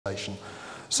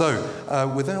So,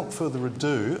 without further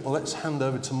ado, let's hand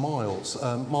over to Myles.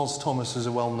 Myles Thomas is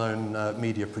a well-known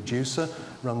media producer,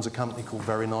 runs a company called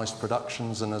Very Nice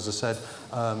Productions, and as I said,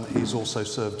 he's also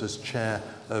served as chair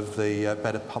of the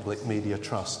Better Public Media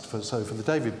Trust. So for the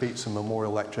David Beatson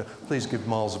Memorial Lecture, please give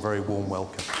Myles a very warm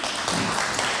welcome.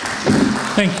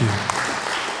 Thank you.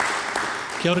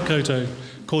 Kia ora koutou.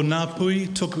 Ko ngā pui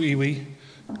toku iwi,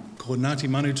 ko Ngāti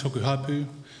Manu toku hapu,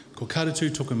 ko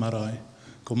Karatu toku marae,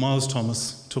 ko Myles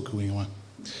Thomas toku ingoa.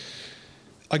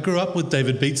 I grew up with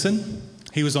David Beatson.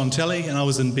 He was on telly and I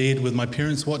was in bed with my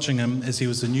parents watching him as he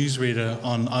was a newsreader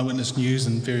on Eyewitness News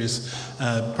and various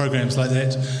programs like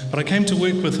that. But I came to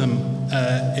work with him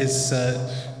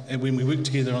when we worked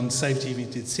together on Save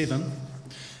TV Did 7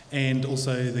 and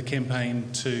also the campaign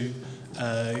to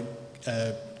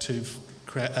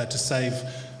save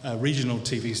regional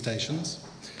TV stations.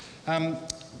 And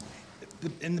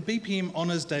the BPM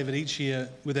honours David each year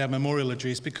with our memorial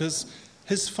address because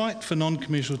his fight for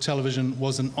non-commercial television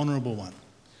was an honourable one.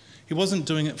 He wasn't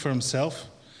doing it for himself.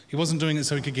 He wasn't doing it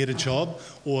so he could get a job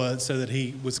or so that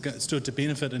he stood to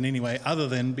benefit in any way other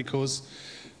than because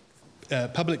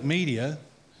public media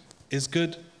is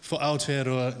good for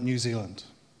Aotearoa New Zealand.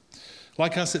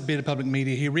 Like us at Better Public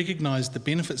Media, he recognised the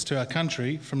benefits to our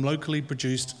country from locally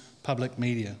produced public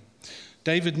media.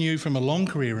 David knew from a long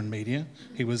career in media,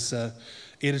 he was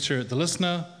editor at The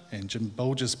Listener and Jim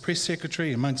Bolger's press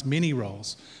secretary, amongst many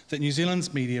roles, that New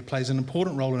Zealand's media plays an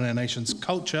important role in our nation's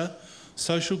culture,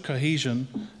 social cohesion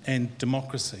and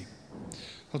democracy.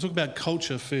 I'll talk about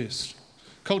culture first.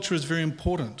 Culture is very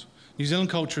important. New Zealand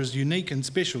culture is unique and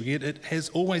special, yet it has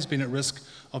always been at risk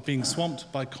of being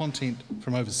swamped by content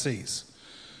from overseas.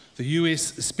 The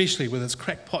US, especially with its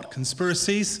crackpot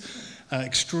conspiracies,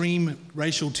 extreme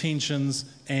racial tensions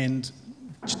and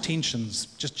tensions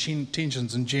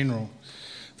in general.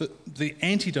 The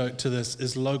antidote to this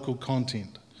is local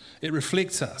content. It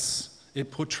reflects us,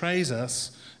 it portrays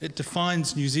us, it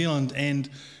defines New Zealand, and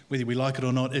whether we like it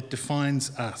or not, it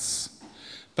defines us.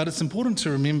 But it's important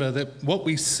to remember that what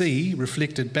we see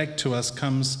reflected back to us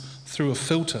comes through a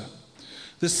filter.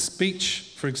 This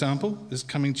speech, for example, is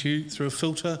coming to you through a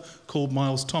filter called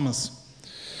Myles Thomas.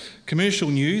 Commercial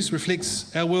news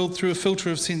reflects our world through a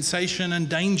filter of sensation and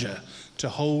danger to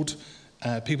hold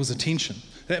people's attention.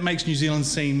 That makes New Zealand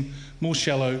seem more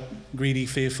shallow, greedy,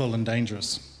 fearful and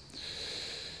dangerous.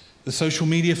 The social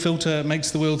media filter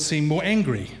makes the world seem more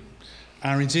angry.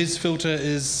 RNZ's filter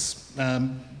is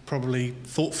probably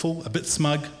thoughtful, a bit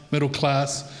smug, middle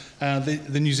class.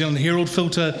 The New Zealand Herald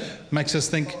filter makes us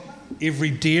think every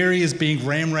dairy is being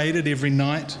ram-raided every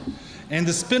night. And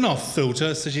the spin-off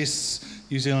filter suggests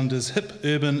New Zealand is hip,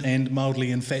 urban and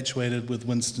mildly infatuated with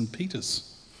Winston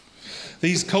Peters.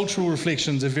 These cultural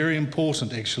reflections are very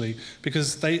important actually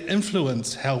because they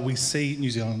influence how we see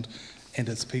New Zealand and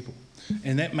its people.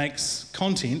 And that makes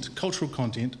content, cultural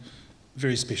content,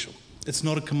 very special. It's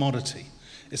not a commodity.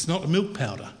 It's not a milk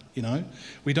powder, you know.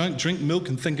 We don't drink milk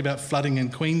and think about flooding in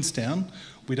Queenstown.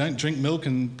 We don't drink milk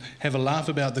and have a laugh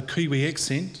about the Kiwi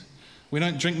accent. We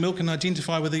don't drink milk and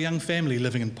identify with a young family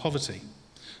living in poverty.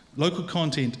 Local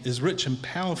content is rich and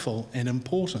powerful and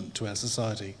important to our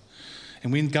society.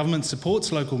 And when government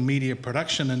supports local media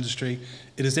production industry,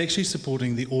 it is actually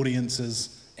supporting the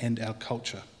audiences and our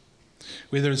culture.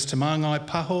 Whether it's Te Māngai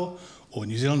Paho or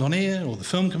New Zealand On Air or the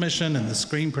Film Commission and the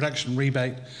Screen Production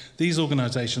Rebate, these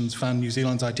organisations fund New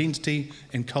Zealand's identity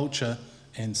and culture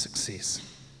and success.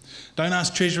 Don't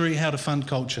ask Treasury how to fund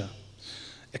culture.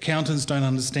 Accountants don't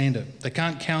understand it. They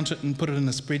can't count it and put it in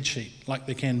a spreadsheet like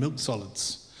they can milk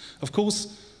solids. Of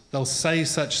course, they'll say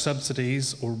such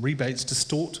subsidies or rebates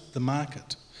distort the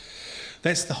market.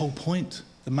 That's the whole point.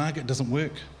 The market doesn't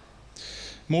work.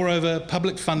 Moreover,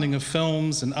 public funding of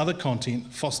films and other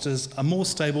content fosters a more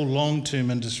stable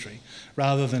long-term industry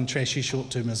rather than trashy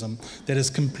short-termism that is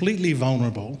completely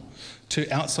vulnerable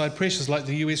to outside pressures like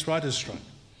the US writers' strike.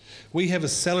 We have a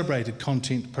celebrated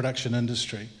content production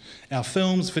industry. Our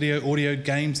films, video, audio,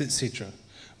 games, etc.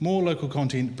 More local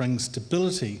content brings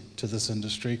stability to this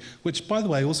industry, which, by the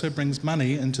way, also brings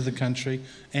money into the country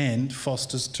and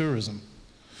fosters tourism.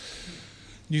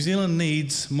 New Zealand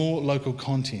needs more local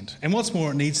content, and what's more,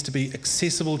 it needs to be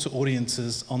accessible to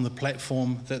audiences on the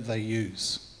platform that they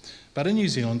use. But in New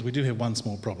Zealand, we do have one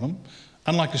small problem.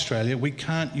 Unlike Australia, we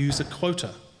can't use a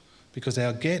quota because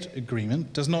our GATT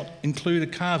agreement does not include a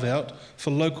carve-out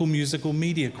for local musical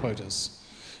media quotas.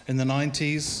 In the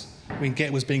 90s, when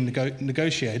GATT was being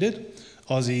negotiated,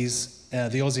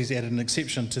 the Aussies added an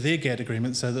exception to their GATT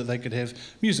agreement so that they could have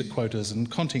music quotas and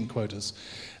content quotas.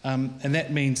 And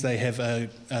that means they have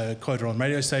a quota on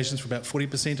radio stations for about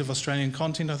 40% of Australian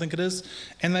content, I think it is.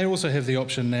 And they also have the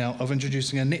option now of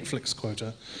introducing a Netflix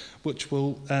quota,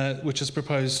 which is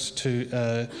proposed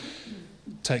to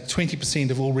take 20%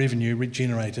 of all revenue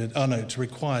generated, to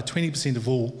require 20% of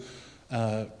all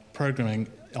programming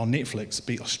on Netflix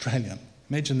be Australian.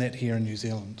 Imagine that here in New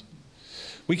Zealand.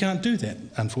 We can't do that,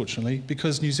 unfortunately,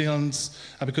 because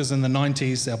because in the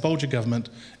 90s our Bolger government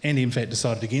and MFAT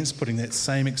decided against putting that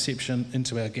same exception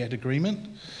into our GATT agreement.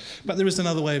 But there is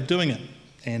another way of doing it,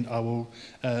 and I will,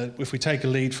 if we take a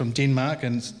lead from Denmark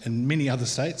and many other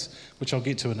states, which I'll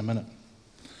get to in a minute.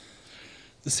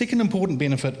 The second important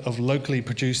benefit of locally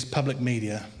produced public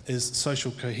media is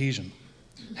social cohesion,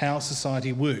 how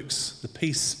society works, the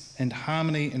peace and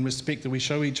harmony and respect that we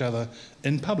show each other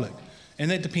in public. And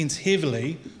that depends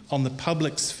heavily on the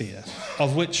public sphere,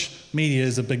 of which media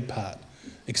is a big part.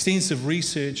 Extensive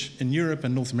research in Europe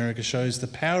and North America shows the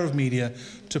power of media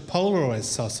to polarise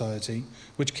society,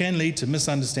 which can lead to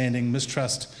misunderstanding,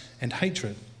 mistrust and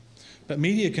hatred. But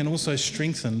media can also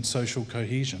strengthen social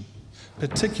cohesion,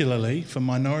 particularly for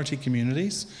minority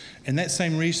communities, and that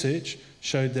same research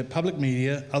showed that public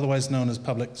media, otherwise known as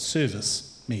public service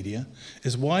media,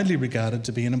 is widely regarded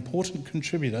to be an important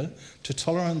contributor to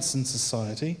tolerance in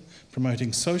society,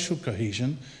 promoting social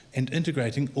cohesion and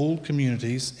integrating all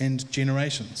communities and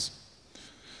generations.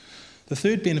 The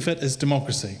third benefit is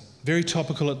democracy, very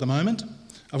topical at the moment.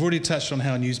 I've already touched on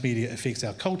how news media affects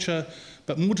our culture,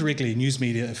 but more directly, news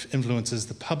media influences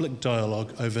the public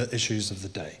dialogue over issues of the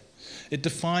day. It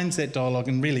defines that dialogue,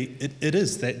 and really, it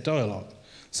is that dialogue.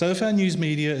 So if our news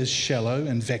media is shallow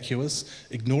and vacuous,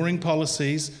 ignoring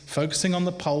policies, focusing on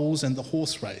the polls and the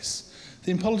horse race,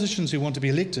 then politicians who want to be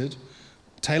elected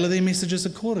tailor their messages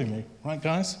accordingly, right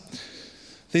guys?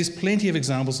 There's plenty of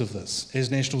examples of this, as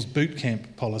National's boot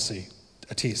camp policy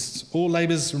attests, or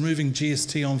Labour's removing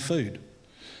GST on food.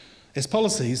 As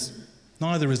policies,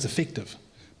 neither is effective,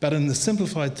 but in the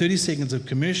simplified 30 seconds of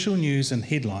commercial news and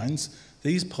headlines,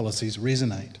 these policies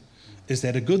resonate. Is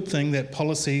that a good thing that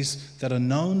policies that are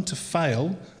known to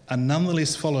fail are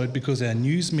nonetheless followed because our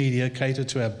news media cater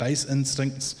to our base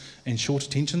instincts and short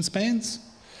attention spans?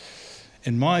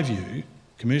 In my view,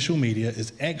 commercial media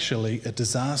is actually a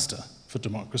disaster for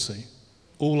democracy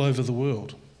all over the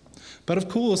world. But of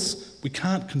course, we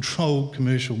can't control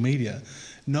commercial media.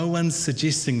 No one's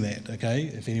suggesting that, okay?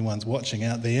 If anyone's watching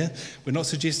out there, we're not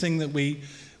suggesting that we're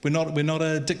not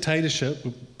a dictatorship,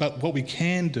 but what we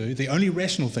can do, the only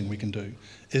rational thing we can do,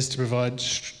 is to provide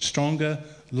stronger,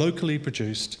 locally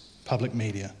produced public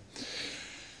media.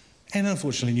 And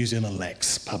unfortunately, New Zealand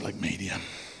lacks public media.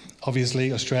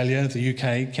 Obviously, Australia, the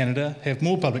UK, Canada have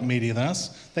more public media than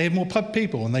us. They have more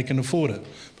people and they can afford it.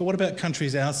 But what about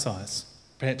countries our size?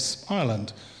 Perhaps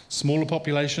Ireland, smaller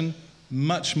population,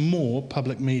 much more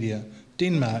public media.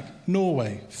 Denmark,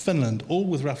 Norway, Finland, all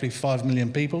with roughly 5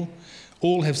 million people,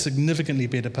 all have significantly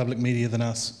better public media than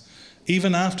us.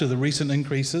 Even after the recent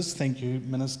increases, thank you,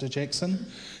 Minister Jackson,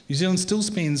 New Zealand still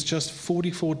spends just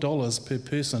 $44 per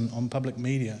person on public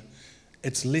media.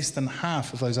 It's less than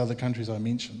half of those other countries I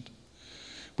mentioned.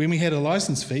 When we had a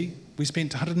licence fee, we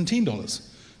spent $110.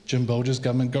 Jim Bolger's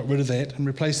government got rid of that and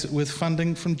replaced it with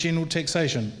funding from general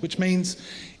taxation, which means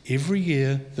every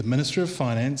year the Minister of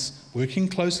Finance, working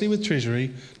closely with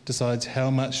Treasury, decides how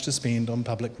much to spend on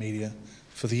public media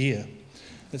for the year.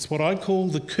 It's what I call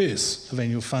the curse of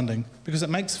annual funding, because it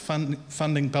makes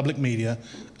funding public media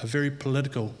a very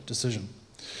political decision.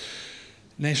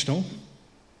 National,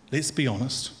 let's be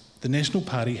honest, the National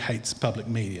Party hates public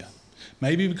media.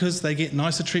 Maybe because they get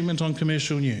nicer treatment on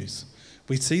commercial news.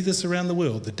 We see this around the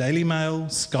world. The Daily Mail,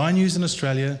 Sky News in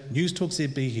Australia, News Talk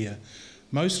ZB here.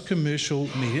 Most commercial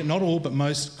media, not all, but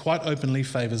most, quite openly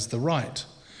favours the right.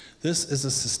 This is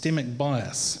a systemic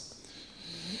bias.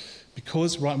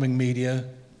 Because right-wing media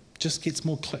just gets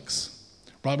more clicks.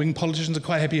 Right-wing politicians are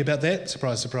quite happy about that,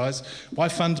 surprise, surprise. Why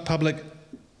fund public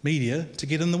media to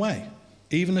get in the way,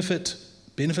 even if it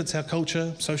benefits our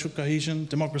culture, social cohesion,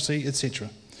 democracy, etc.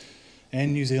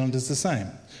 And New Zealand is the same.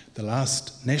 The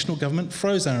last national government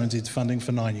froze RNZ's funding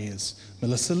for 9 years.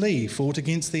 Melissa Lee fought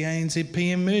against the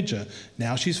ANZ-PM merger.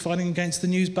 Now she's fighting against the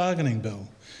news bargaining bill.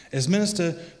 As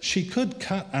Minister, she could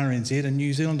cut RNZ and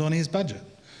New Zealand On Air's budget,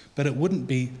 but it wouldn't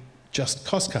be just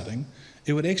cost-cutting,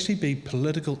 it would actually be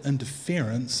political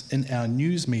interference in our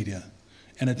news media,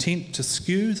 an attempt to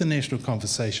skew the national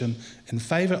conversation in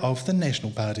favour of the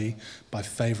National Party by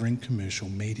favouring commercial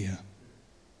media.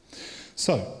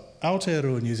 So,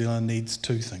 Aotearoa New Zealand needs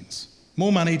two things.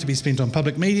 More money to be spent on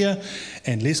public media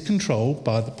and less control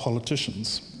by the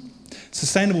politicians.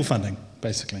 Sustainable funding,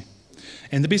 basically.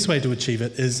 And the best way to achieve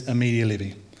it is a media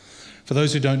levy. For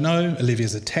those who don't know, a levy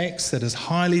is a tax that is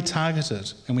highly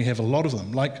targeted, and we have a lot of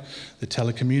them, like the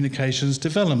Telecommunications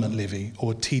Development Levy,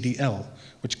 or TDL,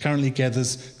 which currently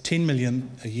gathers 10 million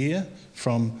a year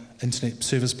from internet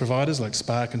service providers like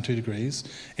Spark and 2 Degrees,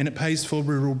 and it pays for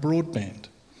rural broadband.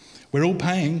 We're all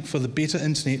paying for the better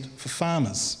internet for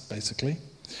farmers, basically.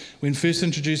 When first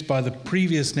introduced by the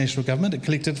previous national government, it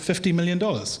collected $50 million,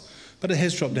 but it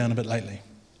has dropped down a bit lately.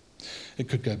 It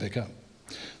could go back up.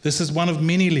 This is one of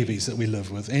many levies that we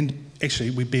live with, and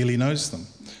actually we barely notice them.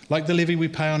 Like the levy we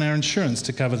pay on our insurance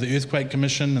to cover the Earthquake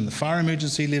Commission and the Fire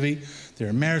Emergency Levy, there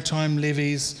are maritime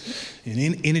levies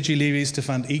and energy levies to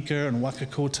fund Ika and Waka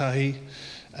Kotahi.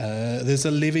 There's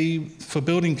a levy for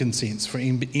building consents for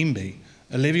MB.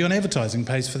 A levy on advertising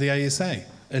pays for the ASA.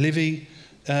 A levy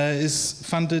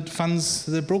funds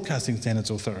the Broadcasting Standards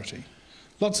Authority.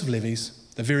 Lots of levies,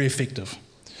 they're very effective.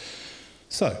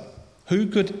 So, who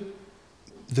could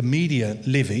the media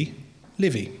levy?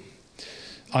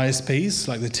 ISPs,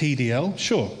 like the TDL,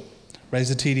 sure. Raise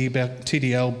the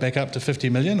TDL back up to 50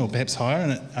 million or perhaps higher,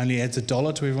 and it only adds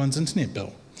 $1 to everyone's internet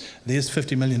bill. There's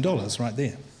 $50 million right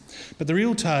there. But the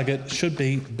real target should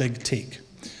be big tech.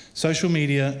 Social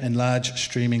media and large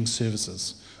streaming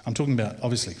services. I'm talking about,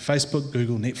 obviously, Facebook,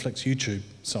 Google, Netflix, YouTube,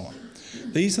 so on.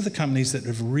 These are the companies that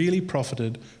have really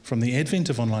profited from the advent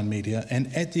of online media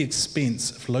and at the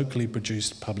expense of locally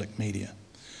produced public media.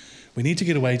 We need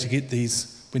a way to get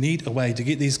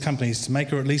these companies to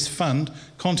make or at least fund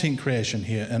content creation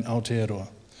here in Aotearoa.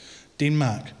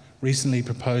 Denmark recently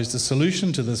proposed a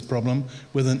solution to this problem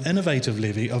with an innovative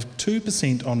levy of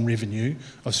 2% on revenue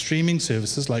of streaming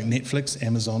services like Netflix,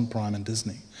 Amazon, Prime and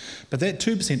Disney. But that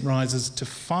 2% rises to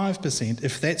 5%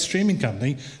 if that streaming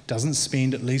company doesn't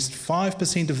spend at least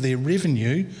 5% of their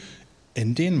revenue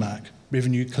in Denmark,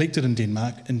 revenue collected in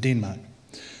Denmark,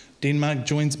 Denmark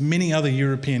joins many other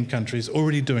European countries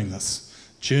already doing this.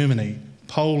 Germany,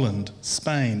 Poland,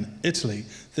 Spain, Italy,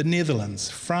 the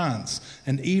Netherlands, France,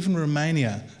 and even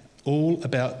Romania, all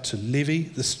about to levy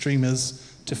the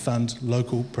streamers to fund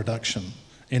local production.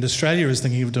 And Australia is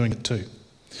thinking of doing it too.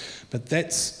 But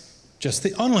that's just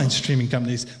the online streaming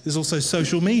companies. There's also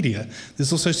social media.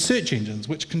 There's also search engines,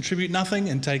 which contribute nothing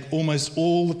and take almost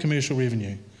all the commercial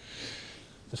revenue.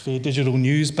 The Fair Digital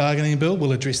News Bargaining Bill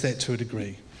will address that to a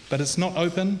degree. But it's not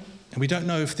open, and we don't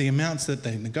know if the amounts that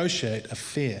they negotiate are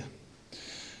fair.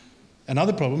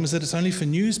 Another problem is that it's only for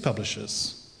news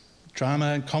publishers.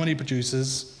 Drama and comedy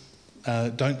producers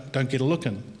don't get a look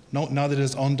in. Neither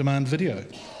does on-demand video,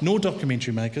 nor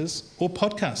documentary makers or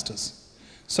podcasters.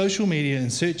 Social media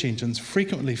and search engines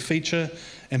frequently feature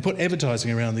and put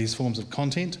advertising around these forms of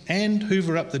content and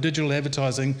hoover up the digital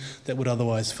advertising that would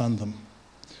otherwise fund them.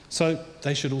 So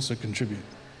they should also contribute.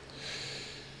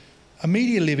 A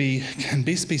media levy can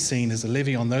best be seen as a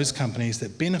levy on those companies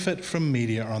that benefit from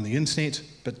media on the internet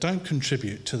but don't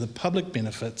contribute to the public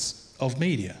benefits of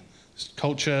media,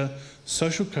 culture,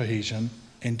 social cohesion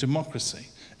and democracy.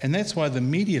 And that's why the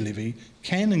media levy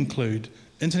can include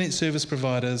internet service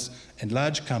providers and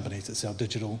large companies that sell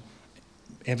digital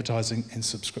advertising and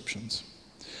subscriptions.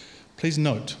 Please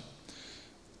note,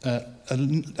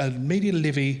 a media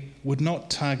levy would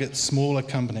not target smaller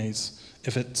companies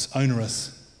if it's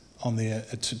onerous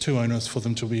too onerous for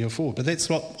them to be afford. But that's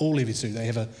what all levies do. They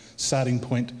have a starting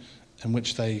point in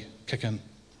which they kick in.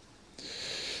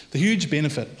 The huge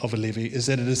benefit of a levy is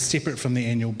that it is separate from the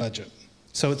annual budget.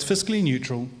 So it's fiscally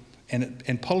neutral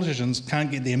and politicians can't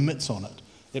get their mitts on it.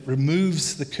 It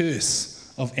removes the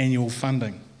curse of annual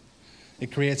funding.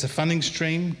 It creates a funding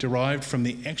stream derived from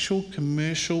the actual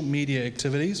commercial media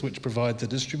activities which provide the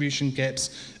distribution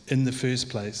gaps in the first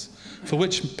place, for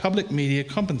which public media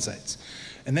compensates.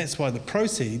 And that's why the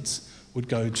proceeds would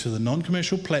go to the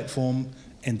non-commercial platform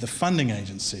and the funding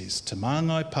agencies, Te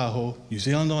Māngai Pāho, New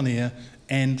Zealand On Air,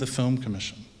 and the Film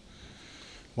Commission.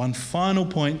 One final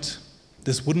point,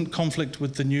 this wouldn't conflict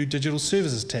with the new digital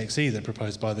services tax either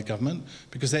proposed by the government,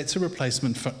 because that's a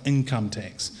replacement for income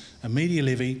tax. A media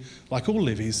levy, like all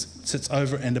levies, sits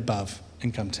over and above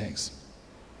income tax.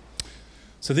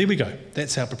 So there we go,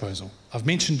 that's our proposal. I've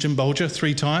mentioned Jim Bolger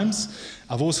 3 times.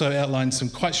 I've also outlined some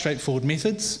quite straightforward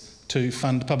methods to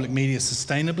fund public media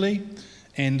sustainably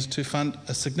and to fund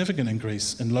a significant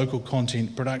increase in local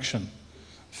content production.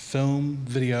 Film,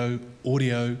 video,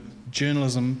 audio,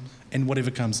 journalism, and whatever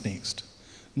comes next.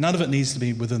 None of it needs to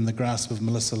be within the grasp of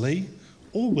Melissa Lee,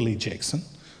 or Willie Jackson,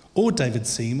 or David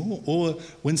Seymour, or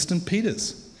Winston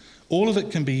Peters. All of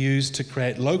it can be used to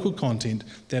create local content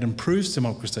that improves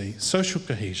democracy, social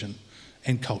cohesion,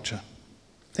 and culture.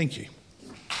 Thank you.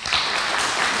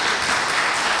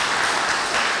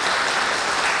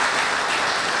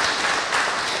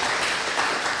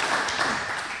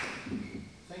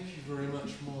 Thank you very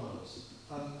much, Myles.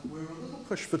 We're a little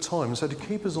pushed for time, so to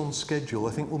keep us on schedule,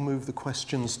 I think we'll move the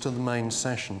questions to the main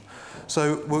session.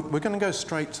 So we're going to go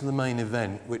straight to the main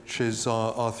event, which is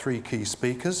our three key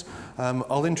speakers.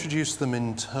 I'll introduce them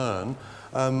in turn.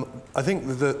 I think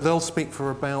that they'll speak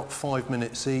for about 5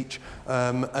 minutes each,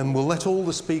 and we'll let all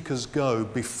the speakers go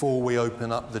before we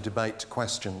open up the debate to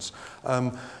questions.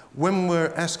 When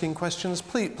we're asking questions,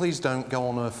 please don't go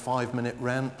on a 5-minute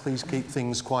rant. Please keep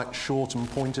things quite short and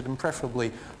pointed, and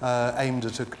preferably aimed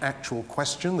at an actual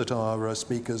question that our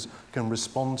speakers can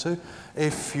respond to.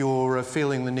 If you're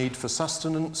feeling the need for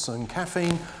sustenance and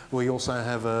caffeine, we also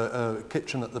have a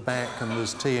kitchen at the back, and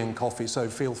there's tea and coffee, so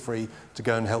feel free to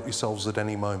go and help yourselves at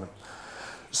any moment.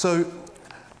 So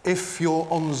if you're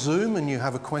on Zoom and you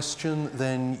have a question,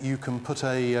 then you can put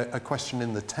a question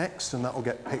in the text, and that will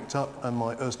get picked up, and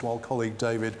my erstwhile colleague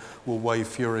David will wave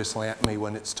furiously at me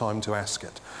when it's time to ask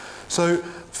it. So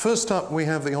first up, we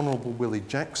have the Honourable Willie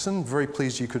Jackson. Very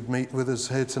pleased you could meet with us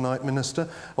here tonight, Minister.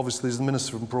 Obviously, he's the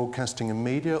Minister for Broadcasting and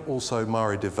Media, also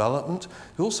Maori Development.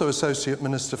 He's also Associate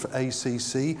Minister for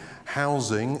ACC,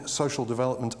 Housing, Social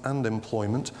Development and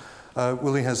Employment.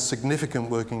 Willie has significant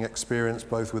working experience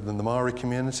both within the Maori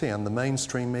community and the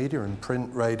mainstream media in print,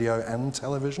 radio and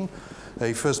television.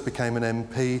 He first became an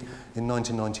MP in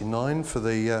 1999 for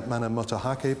the Mana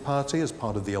Motahake Party as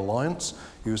part of the Alliance.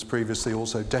 He was previously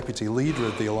also Deputy Leader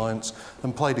of the Alliance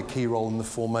and played a key role in the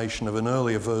formation of an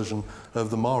earlier version of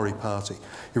the Maori Party.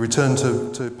 He returned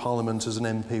to Parliament as an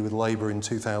MP with Labour in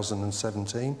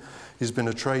 2017. He's been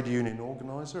a trade union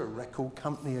organiser, a record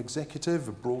company executive,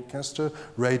 a broadcaster,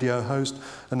 radio host,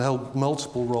 and held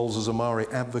multiple roles as a Maori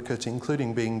advocate,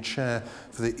 including being chair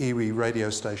for the iwi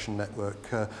radio station network,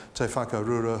 Te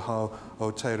Whakarura hau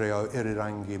Aotearoa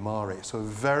Irirangi Māori. So a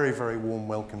very, very warm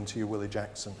welcome to you, Willie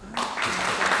Jackson.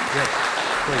 Yeah,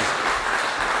 please.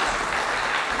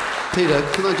 Peter,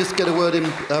 can I just get a word in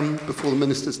before the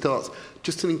Minister starts?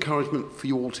 Just an encouragement for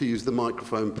you all to use the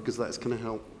microphone, because that's going to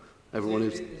help everyone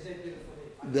who's...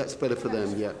 That's better for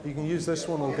them, yeah. You can use this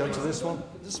one or go to this one.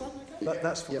 This one? Okay.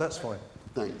 That's fine.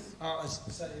 Thanks.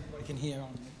 So everybody can hear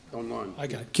online.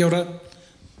 Okay. Kia ora.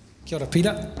 Kia ora,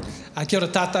 Peter. Kia ora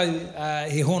tātou,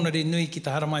 he honore nui ki te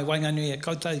haramai wainga nui e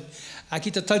koutou. Ki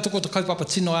te tautoko te kaupapa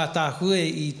tino a tā hue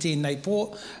I tēnei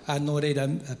pō, nō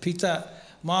reira Peter,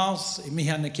 Myles, I mihi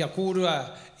ana kia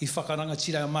kōrua I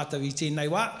whakarangatira mātou I tēnei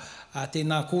wā,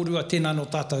 tēnā kōrua, tēnā no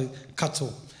tātou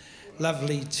katoa.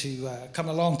 Lovely to come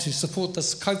along to support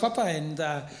this kaupapa, and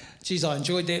geez, I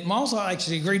enjoyed that, Myles. I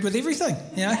actually agreed with everything.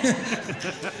 You know?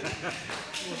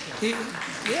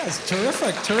 Yeah, it's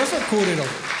terrific kōrero.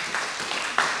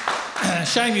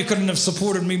 Shame you couldn't have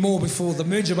supported me more before the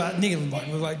merger, but never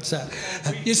mind. We won't.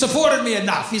 You supported me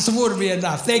enough.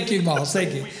 Thank you, Myles.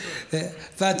 Thank you.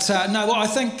 But no, I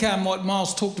think what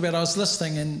Myles talked about, I was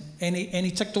listening, and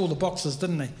he ticked all the boxes,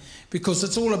 didn't he? Because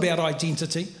it's all about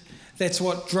identity. That's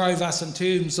what drove us in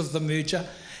terms of the merger.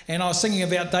 And I was thinking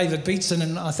about David Beatson,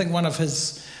 and I think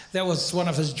that was one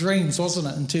of his dreams, wasn't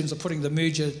it, in terms of putting the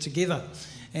merger together.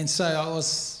 And so I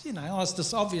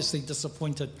was obviously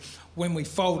disappointed when we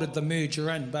folded the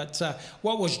merger in. But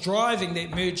what was driving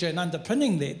that merger and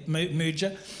underpinning that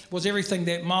merger was everything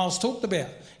that Myles talked about.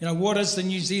 You know, what is the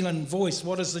New Zealand voice?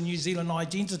 What is the New Zealand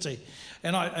identity?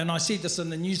 And I said this in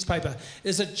the newspaper.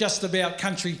 Is it just about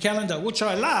country calendar, which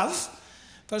I love?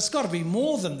 But it's got to be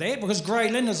more than that, because Grey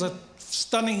Lynn is a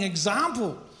stunning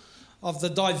example of the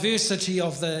diversity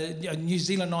of the New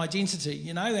Zealand identity,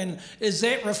 you know. And is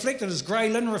that reflected? Is Grey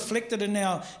Lynn reflected in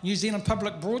our New Zealand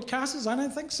public broadcasters? I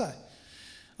don't think so.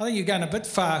 I think you're going a bit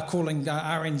far calling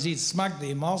RNZ smug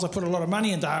there, Myles. I put a lot of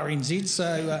money into RNZ,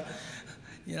 so,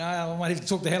 you know, I might have to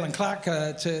talk to Helen Clark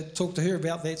to talk to her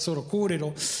about that sort of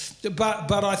kōrero.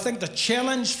 But I think the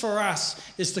challenge for us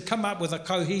is to come up with a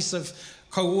cohesive,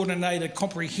 coordinated,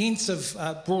 comprehensive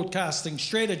broadcasting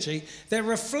strategy that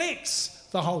reflects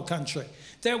the whole country.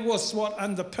 That was what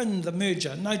underpinned the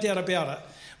merger, no doubt about it.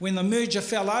 When the merger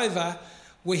fell over,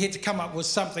 we had to come up with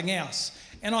something else.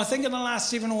 And I think in the last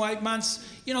 7 or 8 months,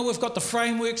 you know, we've got the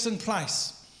frameworks in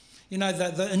place. You know,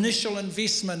 the initial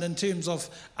investment in terms of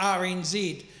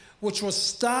RNZ, which was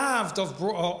starved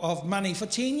of money for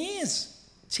 10 years.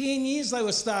 10 years they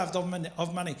were starved of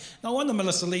money. No wonder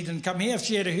Melissa Lee didn't come here. If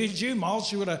she had heard you, Myles,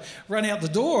 she would have run out the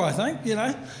door, I think, you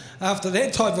know, after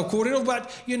that type of kōrero.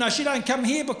 But, you know, she don't come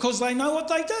here because they know what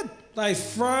they did. They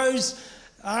froze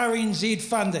RNZ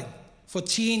funding for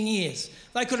 10 years.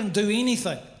 They couldn't do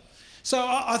anything. So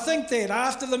I think that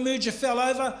after the merger fell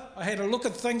over, I had a look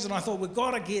at things and I thought we've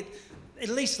got to get at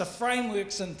least the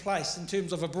frameworks in place in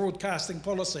terms of a broadcasting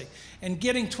policy. And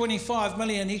getting 25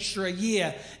 million extra a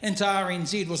year into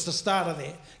RNZ was the start of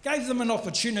that. Gave them an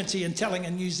opportunity in telling a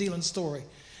New Zealand story.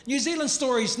 New Zealand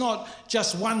story is not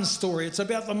just one story. It's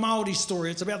about the Māori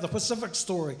story. It's about the Pacific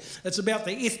story. It's about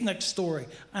the ethnic story.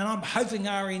 And I'm hoping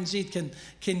RNZ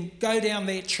can go down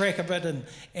that track a bit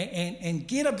and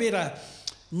get a better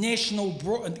national,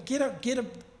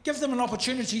 give them an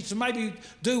opportunity to maybe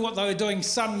do what they were doing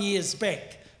some years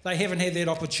back. They haven't had that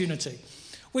opportunity.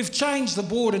 We've changed the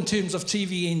board in terms of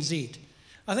TVNZ.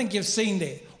 I think you've seen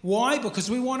that. Why?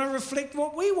 Because we want to reflect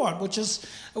what we want, which is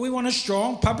we want a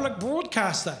strong public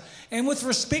broadcaster. And with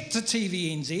respect to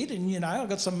TVNZ, and, you know, I've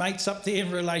got some mates up there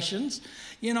in relations,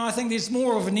 you know, I think there's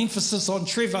more of an emphasis on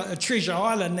Treasure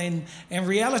Island and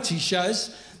reality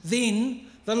shows than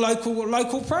the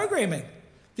local programming.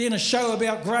 Then a show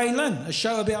about Grey Lynn, a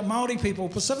show about Māori people,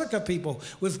 Pacifica people.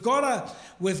 We've got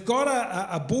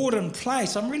a board in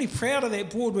place. I'm really proud of that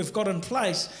board we've got in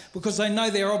place because they know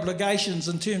their obligations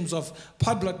in terms of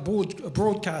public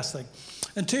broadcasting.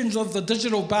 In terms of the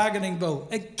digital bargaining bill,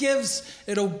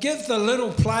 it'll give the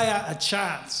little player a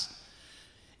chance.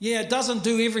 Yeah, it doesn't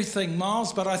do everything,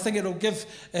 Myles, but I think it'll give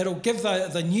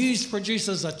the news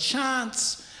producers a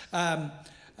chance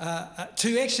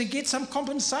to actually get some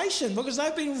compensation because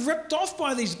they've been ripped off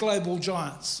by these global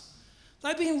giants.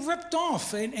 They've been ripped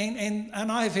off, and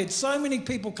I've had so many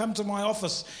people come to my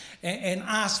office and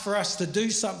ask for us to do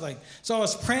something. So I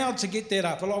was proud to get that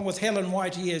up, along with Helen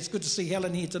White here. It's good to see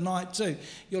Helen here tonight too,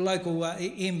 your local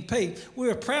MP. We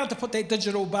were proud to put that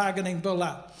digital bargaining bill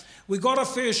up. We got a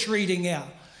first reading out.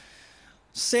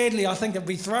 Sadly, I think it'd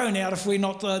be thrown out if we're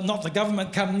not the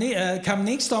government come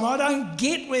next time. I don't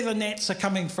get where the gnats are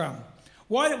coming from.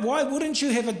 Why wouldn't you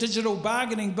have a digital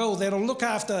bargaining bill that'll look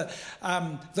after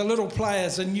the little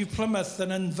players in New Plymouth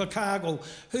and in Invercargill,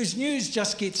 whose news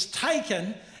just gets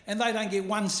taken and they don't get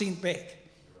 1 cent back?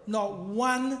 Not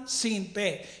 1 cent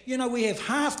back. You know, we have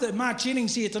half the... Mark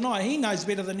Jennings here tonight, he knows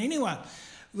better than anyone.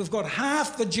 We've got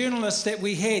half the journalists that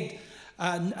we had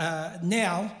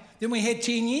now than we had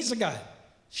 10 years ago.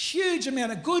 Huge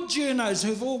amount of good journos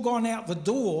who've all gone out the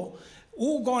door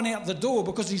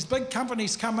because these big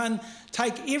companies come in,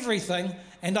 take everything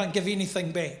and don't give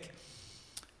anything back.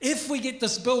 If we get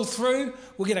this bill through,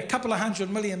 we'll get a couple of $100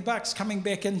 million coming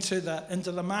back into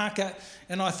the market,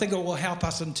 and I think it will help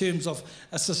us in terms of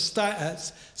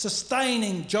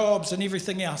sustaining jobs and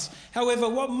everything else. However,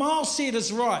 what Myles said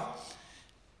is right.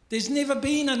 There's never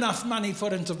been enough money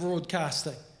put into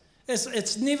broadcasting.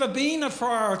 It's never been a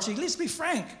priority. Let's be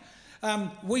frank.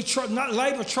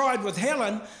 Labor tried with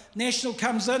Helen, National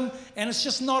comes in, and it's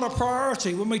just not a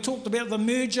priority. When we talked about the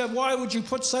merger, why would you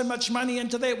put so much money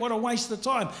into that? What a waste of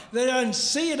time. They don't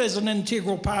see it as an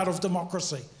integral part of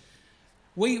democracy.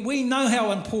 We know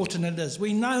how important it is.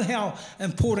 We know how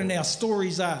important our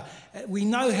stories are. We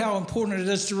know how important it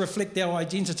is to reflect our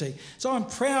identity. So I'm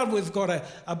proud we've got a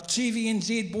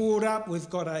TVNZ board up, we've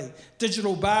got a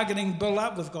digital bargaining bill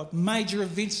up, we've got major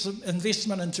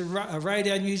investment into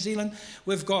Radio New Zealand,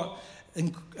 we've got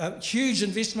a huge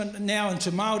investment now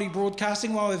into Māori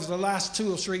broadcasting over the last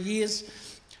 2 or 3 years.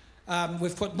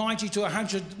 We've put 90 to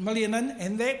 100 million in,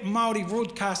 and that Māori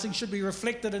broadcasting should be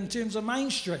reflected in terms of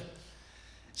mainstream.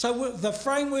 So the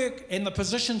framework and the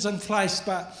positions in place,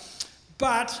 but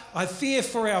I fear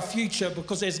for our future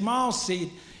because, as Myles said,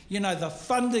 you know, the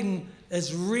funding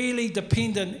is really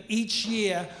dependent each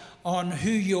year on who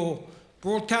your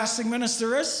broadcasting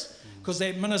minister is, because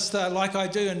that minister, like I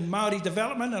do in Māori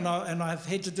development and I've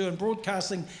had to do in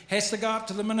broadcasting, has to go up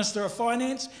to the Minister of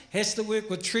Finance, has to work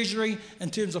with Treasury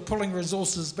in terms of pulling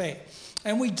resources back.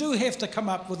 And we do have to come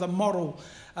up with a model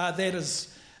that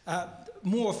is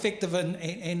more effective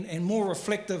and more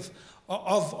reflective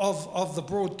of the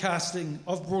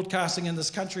broadcasting in this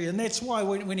country. And that's why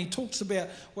when he talks about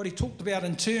what he talked about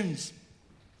in terms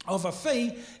of a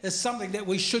fee is something that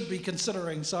we should be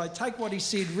considering. So I take what he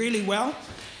said really well,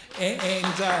 and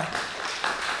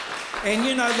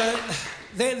you know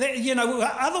you know,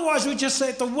 otherwise we're just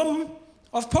at the whim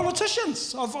of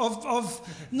politicians,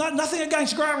 nothing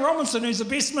against Grant Robinson, who's the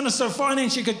best Minister of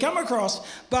Finance you could come across,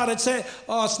 but it's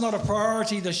not a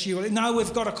priority this year. No,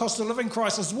 we've got a cost of living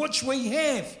crisis, which we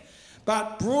have,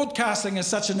 but broadcasting is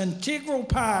such an integral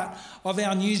part of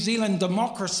our New Zealand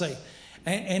democracy.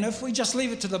 And if we just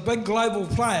leave it to the big global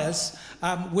players,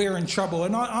 we're in trouble.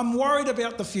 And I'm worried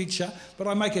about the future, but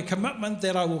I make a commitment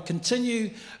that I will continue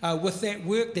with that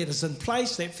work that is in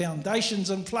place, that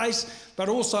foundation's in place, but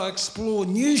also explore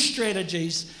new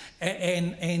strategies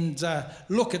and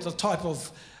look at the type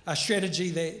of strategy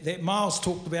that Myles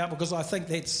talked about, because I think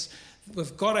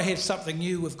we've got to have something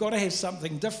new, we've got to have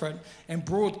something different, and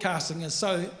broadcasting is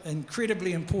so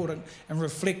incredibly important in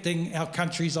reflecting our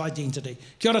country's identity.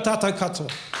 Kia ora tātou katoa.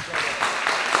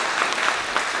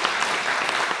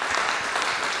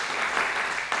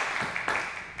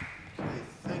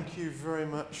 Thank you very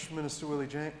much, Minister Willie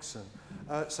Jackson.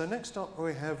 So next up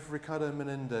we have Ricardo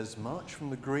Menéndez March from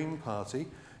the Green Party.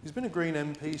 He's been a Green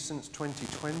MP since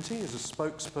 2020 as a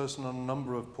spokesperson on a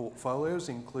number of portfolios,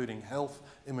 including health,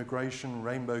 immigration,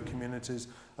 rainbow communities,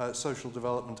 social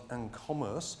development and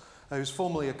commerce. He was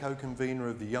formerly a co-convener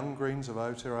of the Young Greens of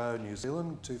Aotearoa New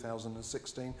Zealand in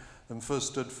 2016 and first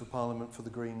stood for Parliament for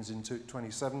the Greens in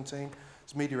 2017.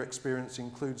 His media experience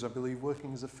includes, I believe,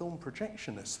 working as a film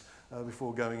projectionist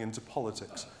before going into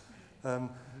politics.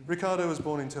 Ricardo was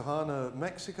born in Tijuana,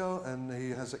 Mexico, and he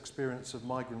has experience of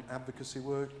migrant advocacy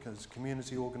work as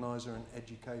community organiser and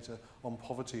educator on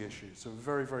poverty issues. So a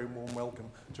very, very warm welcome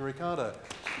to Ricardo.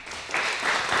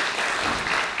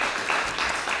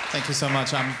 Thank you so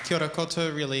much. Kia ora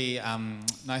koutou, really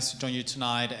nice to join you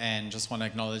tonight, and just want to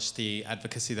acknowledge the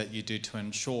advocacy that you do to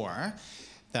ensure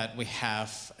that we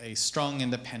have a strong,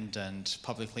 independent,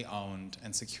 publicly owned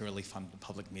and securely funded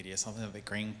public media, something that the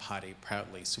Green Party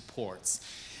proudly supports.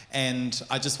 And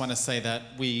I just want to say that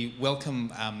we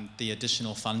welcome the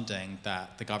additional funding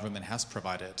that the government has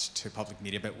provided to public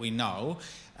media, but we know,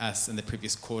 as in the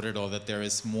previous corridor, that there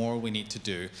is more we need to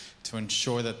do to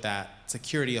ensure that that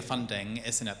security of funding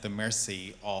isn't at the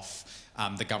mercy of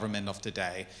the government of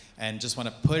today. And just want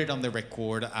to put it on the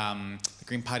record, the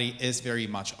Green Party is very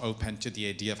much open to the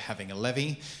idea of having a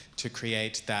levy to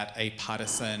create that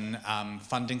partisan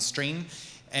funding stream.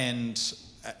 And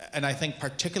I think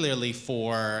particularly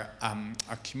for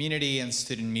our community and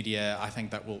student media, I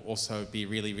think that will also be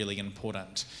really, really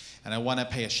important. And I want to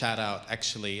pay a shout out,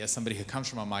 actually, as somebody who comes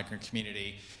from a migrant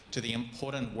community, to the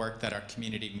important work that our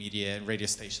community media and radio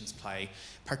stations play,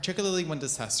 particularly when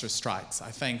disaster strikes.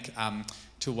 I think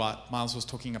to what Myles was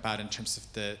talking about in terms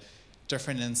of the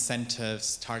different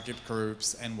incentives, target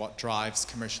groups, and what drives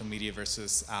commercial media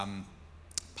versus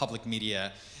public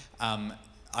media,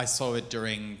 I saw it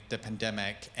during the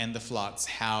pandemic and the floods,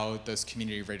 how those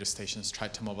community radio stations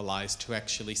tried to mobilize to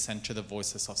actually center the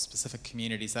voices of specific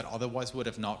communities that otherwise would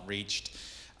have not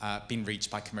been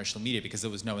reached by commercial media, because there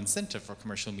was no incentive for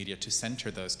commercial media to center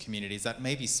those communities that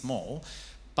may be small,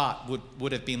 but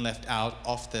would have been left out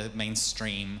of the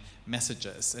mainstream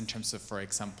messages in terms of, for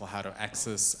example, how to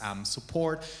access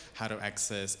support, how to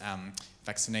access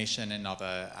vaccination and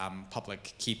other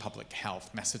key public health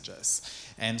messages.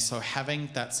 And so having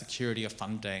that security of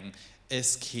funding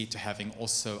is key to having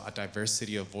also a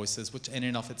diversity of voices, which in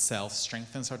and of itself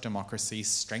strengthens our democracy,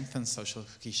 strengthens social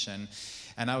cohesion.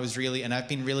 And I've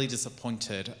been really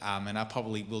disappointed, and I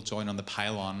probably will join on the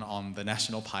pylon on the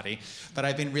National Party, but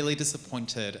I've been really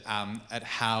disappointed at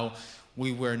how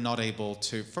we were not able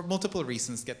to, for multiple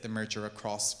reasons, get the merger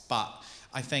across. But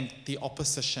I think the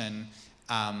opposition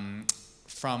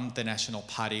from the National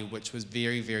Party, which was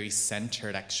very, very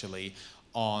centred actually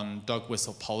on dog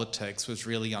whistle politics, was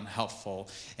really unhelpful.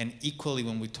 And equally,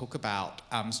 when we talk about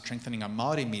strengthening our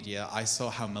Māori media, I saw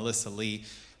how Melissa Lee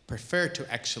preferred to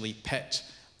actually pit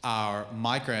our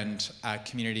migrant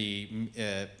community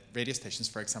radio stations,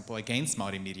 for example, against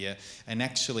Māori media. And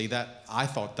actually I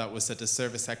thought that was a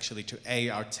disservice actually to A,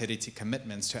 our Te Reti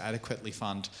commitments to adequately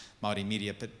fund Māori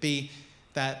media, but B,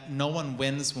 that no one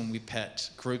wins when we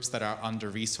pit groups that are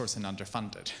under-resourced and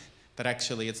underfunded. That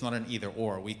actually it's not an either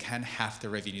or. We can have the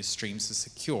revenue streams to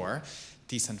secure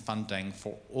decent funding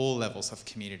for all levels of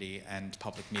community and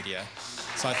public media.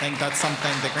 So I think that's something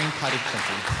the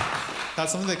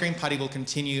Green Party will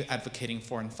continue advocating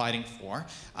for and fighting for.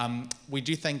 We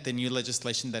do think the new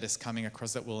legislation that is coming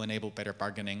across that will enable better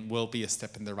bargaining will be a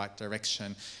step in the right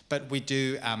direction. But we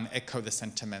do echo the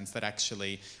sentiments that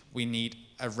actually we need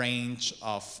a range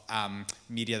of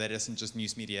media that isn't just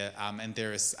news media. And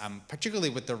there is, particularly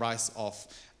with the rise of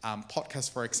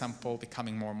podcasts, for example,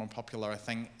 becoming more and more popular, I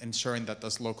think ensuring that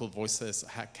those local voices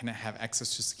can have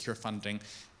access to secure funding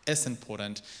is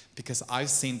important, because I've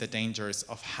seen the dangers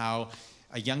of how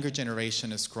a younger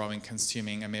generation is growing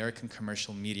consuming American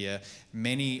commercial media,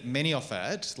 many of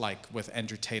it, like with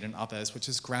Andrew Tate and others, which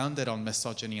is grounded on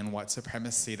misogyny and white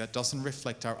supremacy that doesn't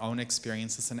reflect our own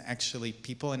experiences, and actually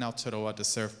people in Aotearoa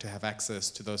deserve to have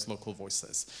access to those local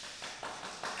voices.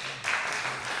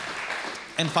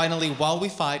 And finally, while we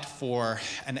fight for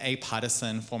an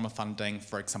apartisan form of funding,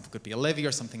 for example, could be a levy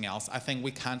or something else, I think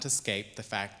we can't escape the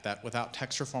fact that without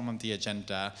tax reform on the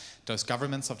agenda, those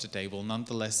governments of today will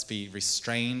nonetheless be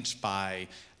restrained by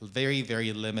very,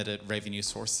 very limited revenue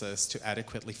sources to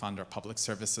adequately fund our public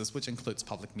services, which includes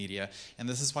public media. And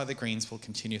this is why the Greens will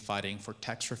continue fighting for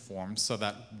tax reform, so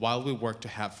that while we work to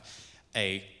have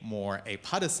a more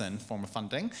apartisan form of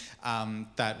funding,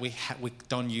 that we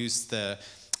don't use the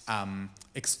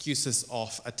excuses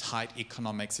of a tight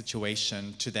economic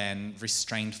situation to then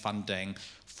restrain funding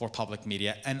for public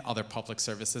media and other public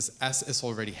services, as is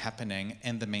already happening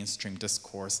in the mainstream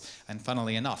discourse. And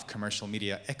funnily enough, commercial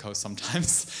media echo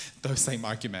sometimes those same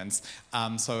arguments.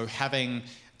 So having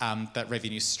that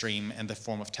revenue stream in the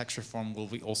form of tax reform will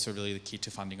be also really the key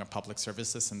to funding our public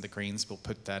services, and the Greens will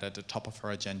put that at the top of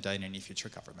our agenda in any future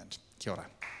government. Kia ora.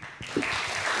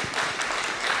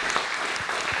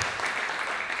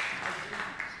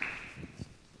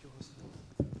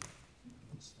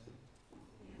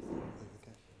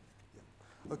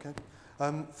 Okay.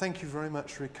 Thank you very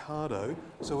much, Ricardo.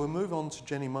 So we'll move on to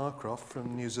Jenny Marcroft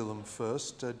from New Zealand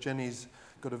First. Jenny's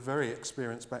got a very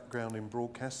experienced background in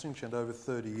broadcasting. She had over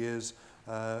 30 years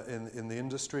in the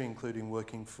industry, including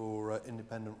working for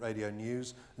Independent Radio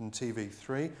News and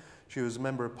TV3. She was a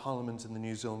Member of Parliament in the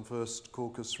New Zealand First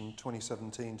caucus from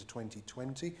 2017 to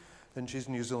 2020. Then she's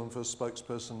New Zealand First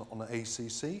spokesperson on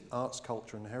ACC, Arts,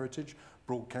 Culture and Heritage,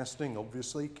 Broadcasting,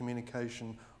 obviously,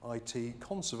 Communication, IT,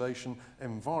 Conservation,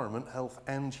 Environment, Health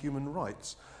and Human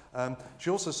Rights.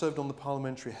 She also served on the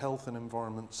Parliamentary Health and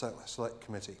Environment Select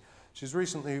Committee. She's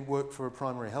recently worked for a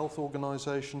primary health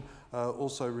organisation,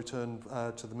 also returned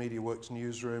to the Media Works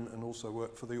newsroom and also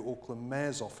worked for the Auckland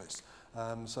Mayor's office.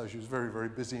 So she was very, very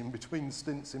busy in between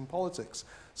stints in politics.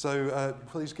 So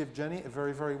please give Jenny a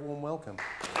very, very warm welcome.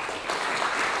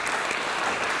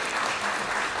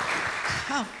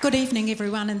 Oh, good evening,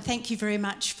 everyone, and thank you very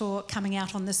much for coming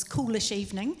out on this coolish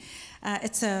evening.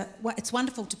 It's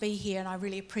wonderful to be here, and I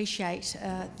really appreciate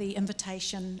the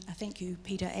invitation. Thank you,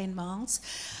 Peter and Myles.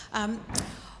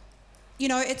 You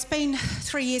know, it's been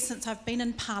 3 years since I've been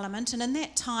in Parliament, and in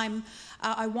that time,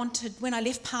 when I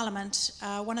left Parliament,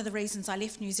 one of the reasons I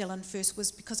left New Zealand First was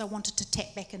because I wanted to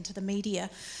tap back into the media.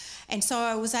 And so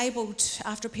I was able to,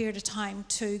 after a period of time,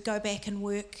 to go back and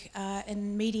work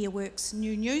in Media Works'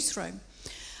 new newsroom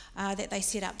that they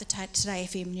set up, the Today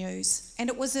FM News. And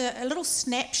it was a little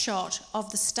snapshot of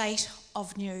the state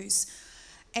of news.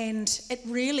 And it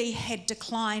really had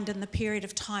declined in the period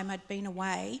of time I'd been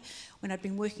away when I'd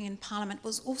been working in Parliament. It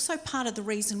was also part of the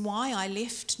reason why I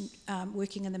left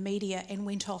working in the media and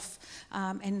went off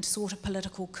and sought a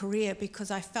political career,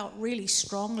 because I felt really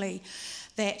strongly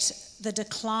that the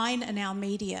decline in our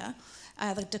media,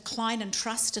 the decline in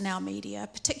trust in our media,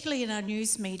 particularly in our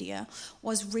news media,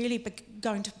 was really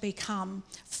going to become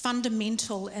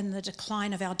fundamental in the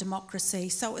decline of our democracy.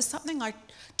 So it was something I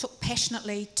took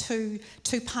passionately to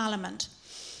Parliament.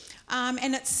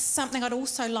 And it's something I'd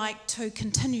also like to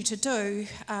continue to do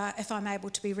if I'm able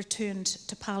to be returned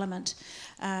to Parliament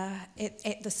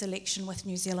at this election with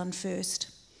New Zealand First.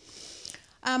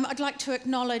 I'd like to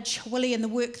acknowledge Willie and the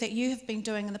work that you have been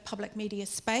doing in the public media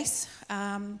space.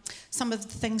 Some of the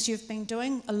things you've been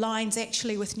doing aligns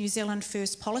actually with New Zealand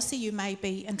First policy. You may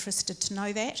be interested to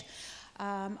know that.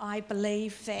 I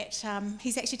believe that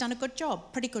he's actually done a good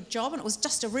job, pretty good job, and it was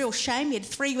just a real shame. He had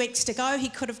 3 weeks to go. He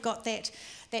could have got that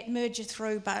merger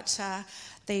through, but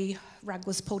the rug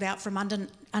was pulled out from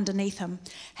underneath him.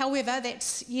 However,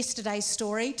 that's yesterday's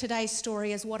story. Today's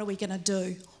story is, what are we going to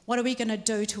do? What are we going to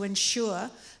do to ensure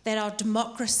that our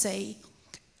democracy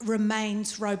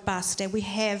remains robust and we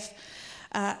have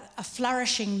a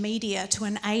flourishing media to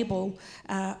enable,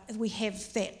 we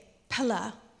have that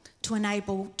pillar to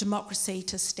enable democracy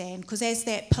to stand? Because as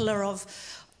that pillar of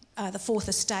the Fourth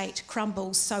Estate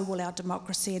crumbles, so will our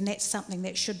democracy, and that's something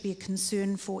that should be a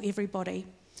concern for everybody.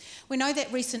 We know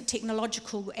that recent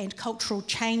technological and cultural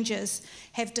changes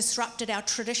have disrupted our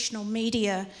traditional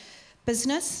media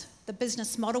business. The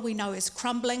business model we know is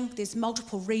crumbling. There's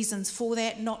multiple reasons for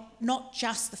that, not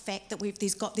just the fact that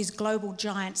there's got these global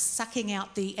giants sucking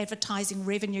out the advertising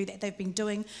revenue that they've been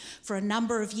doing for a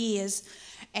number of years,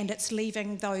 and it's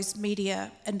leaving those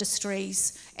media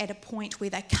industries at a point where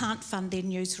they can't fund their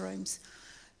newsrooms.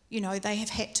 You know, they have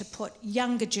had to put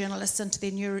younger journalists into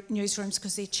their newsrooms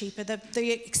because they're cheaper.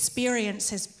 The experience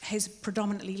has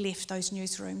predominantly left those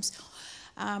newsrooms.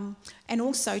 And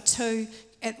also, too,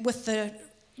 with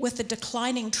the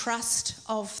declining trust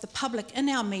of the public in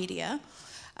our media,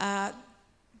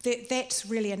 that's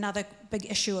really another big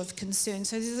issue of concern.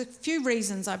 So there's a few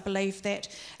reasons I believe that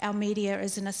our media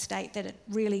is in a state that it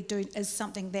really is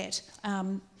something that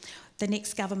the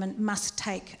next government must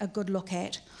take a good look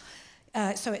at.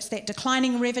 So it's that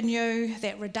declining revenue,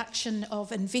 that reduction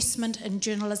of investment in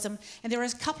journalism, and there are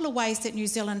a couple of ways that New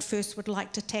Zealand First would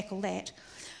like to tackle that.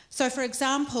 So for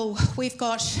example, we've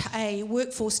got a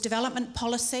workforce development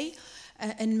policy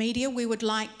in media. We would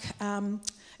like,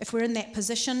 if we're in that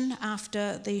position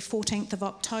after the 14th of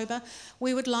October,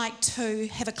 we would like to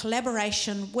have a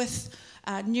collaboration with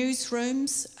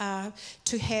newsrooms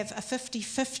to have a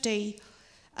 50-50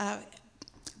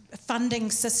 funding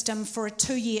system for a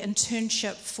 2-year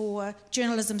internship for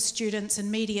journalism students and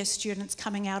media students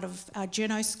coming out of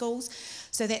journo schools,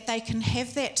 so that they can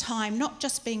have that time, not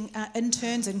just being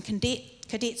interns and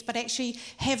cadets, but actually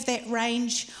have that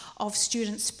range of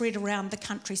students spread around the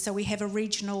country, so we have a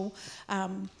regional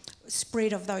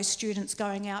spread of those students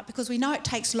going out, because we know it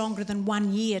takes longer than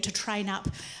 1 year to train up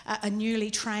a newly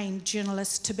trained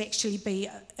journalist to actually be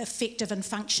effective and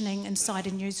functioning inside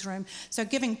a newsroom. So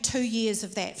giving 2 years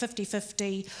of that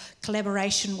 50-50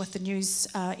 collaboration with the news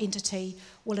entity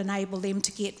will enable them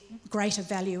to get greater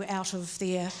value out of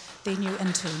their new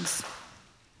interns.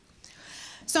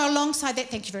 So alongside that,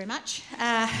 thank you very much,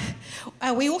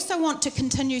 we also want to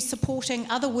continue supporting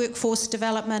other workforce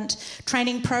development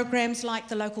training programs like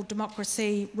the Local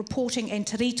Democracy Reporting and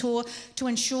Te Rito to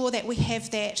ensure that we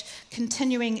have that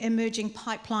continuing emerging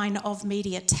pipeline of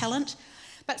media talent.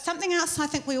 But something else I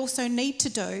think we also need to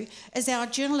do is our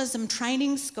journalism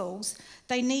training schools,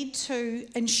 they need to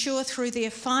ensure through their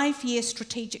 5-year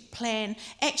strategic plan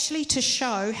actually to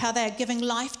show how they're giving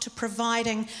life to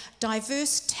providing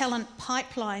diverse talent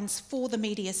pipelines for the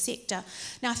media sector.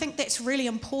 Now I think that's really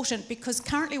important, because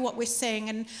currently what we're seeing,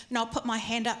 and I'll put my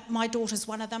hand up, my daughter's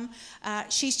one of them,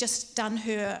 she's just done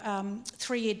her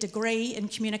 3-year degree in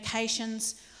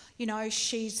communications. You know,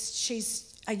 she's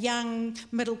a young,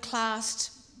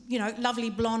 middle-class, you know, lovely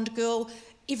blonde girl.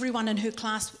 Everyone in her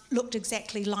class looked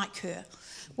exactly like her.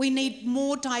 We need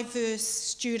more diverse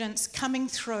students coming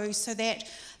through so that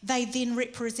they then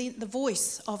represent the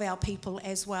voice of our people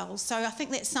as well. So I think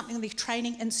that's something the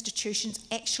training institutions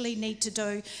actually need to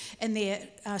do in their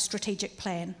strategic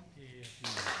plan.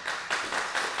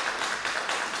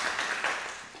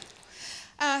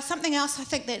 Something else I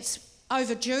think that's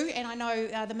overdue, and I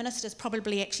know the Minister's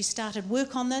probably actually started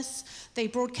work on this. The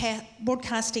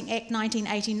Broadcasting Act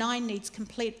 1989 needs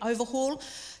complete overhaul.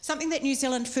 Something that New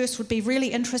Zealand First would be really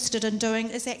interested in doing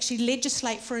is actually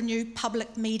legislate for a new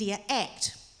Public Media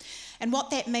Act. And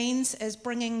what that means is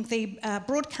bringing the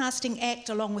Broadcasting Act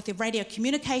along with the Radio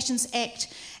Communications Act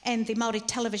and the Māori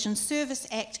Television Service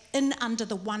Act in under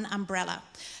the one umbrella.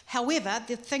 However,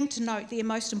 the thing to note there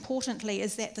most importantly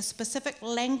is that the specific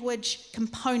language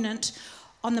component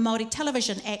on the Māori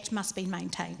Television Act must be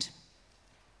maintained.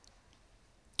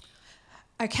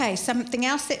 Okay, something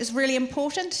else that is really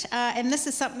important, and this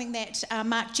is something that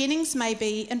Mark Jennings may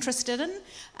be interested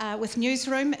in with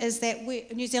Newsroom, is that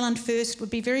New Zealand First would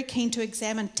be very keen to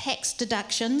examine tax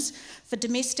deductions for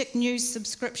domestic news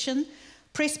subscription,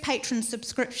 press patron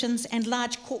subscriptions and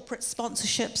large corporate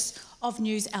sponsorships of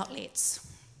news outlets.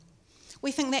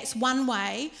 We think that's one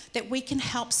way that we can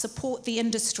help support the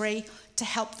industry to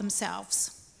help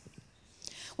themselves.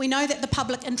 We know that the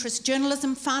Public Interest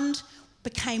Journalism Fund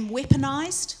became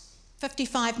weaponised,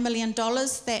 $55 million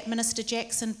that Minister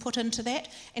Jackson put into that,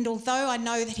 and although I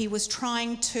know that he was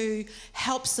trying to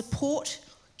help support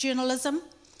journalism,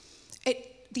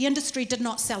 the industry did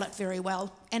not sell it very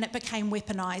well and it became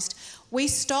weaponised. We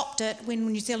stopped it when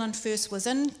New Zealand First was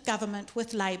in government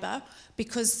with Labour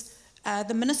because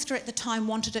the minister at the time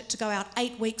wanted it to go out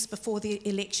 8 weeks before the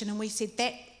election, and we said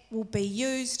that will be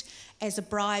used as a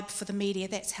bribe for the media,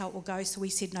 that's how it will go, so we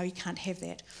said no, you can't have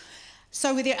that.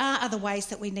 So there are other ways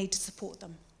that we need to support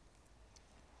them.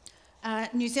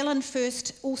 New Zealand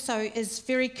First also is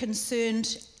very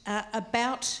concerned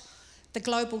about the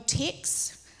global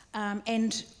techs,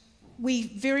 and we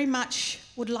very much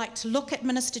would like to look at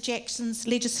Minister Jackson's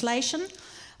legislation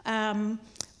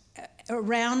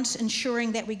around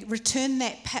ensuring that we return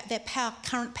that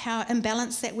current power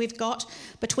imbalance that we've got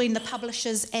between the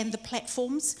publishers and the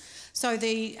platforms. So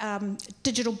the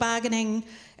digital bargaining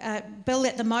bill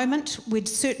at the moment, we'd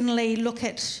certainly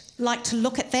like to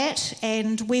look at that,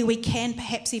 and where we can,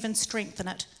 perhaps even strengthen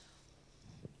it.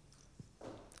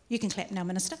 You can clap now,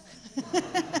 Minister.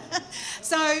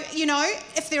 So, you know,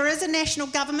 if there is a national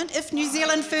government, if New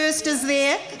Zealand First is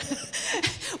there,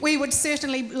 we would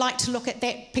certainly like to look at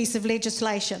that piece of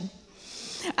legislation.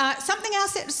 Something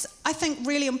else that's I think,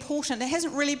 really important, it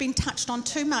hasn't really been touched on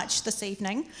too much this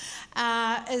evening,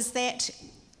 is that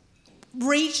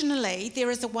regionally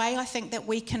there is a way, I think, that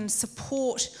we can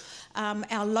support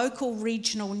our local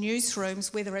regional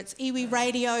newsrooms, whether it's iwi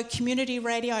radio, community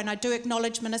radio, and I do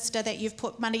acknowledge, Minister, that you've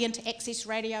put money into Access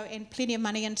Radio and plenty of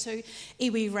money into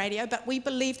iwi radio, but we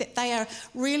believe that they are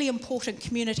really important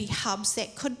community hubs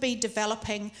that could be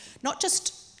developing not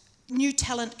just new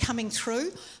talent coming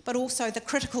through, but also the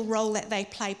critical role that they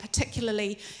play,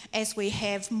 particularly as we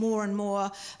have more and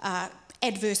more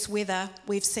adverse weather.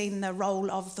 We've seen the role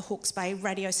of the Hawke's Bay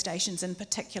radio stations in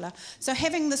particular. So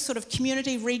having this sort of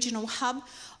community regional hub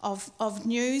of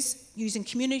news, using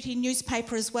community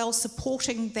newspaper as well,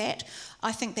 supporting that,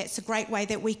 I think that's a great way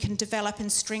that we can develop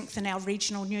and strengthen our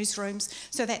regional newsrooms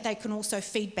so that they can also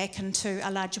feed back into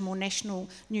a larger, more national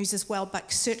news as well,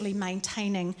 but certainly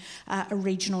maintaining a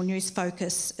regional news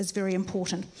focus is very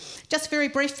important. Just very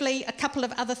briefly, a couple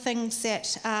of other things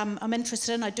that I'm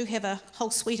interested in. I do have a whole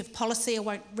suite of policy. I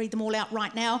won't read them all out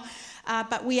right now,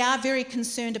 but we are very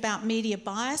concerned about media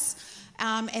bias.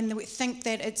 And we think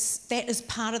that that is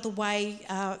part of the way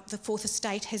the Fourth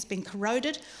Estate has been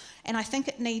corroded, and I think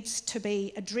it needs to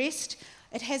be addressed.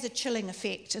 It has a chilling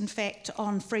effect, in fact,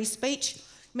 on free speech.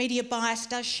 Media bias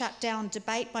does shut down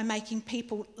debate by making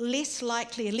people less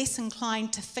likely, less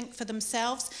inclined to think for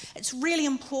themselves. It's really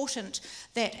important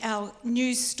that our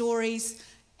news stories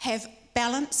have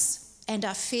balance and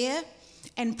are fair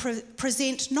and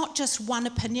present not just one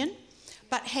opinion,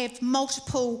 but have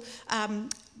multiple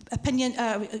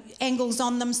angles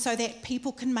on them so that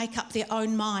people can make up their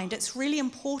own mind. It's really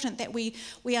important that we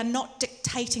are not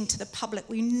dictating to the public.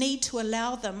 We need to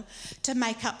allow them to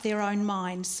make up their own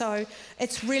mind. So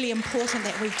it's really important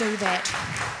that we do that.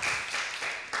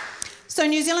 So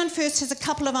New Zealand First has a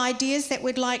couple of ideas that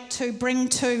we'd like to bring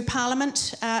to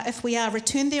Parliament if we are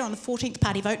returned there on the 14th.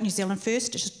 Party vote, New Zealand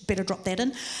First, just better drop that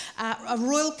in. A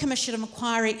Royal Commission of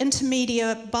Inquiry into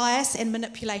media bias and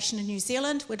manipulation in New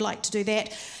Zealand, we'd like to do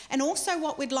that. And also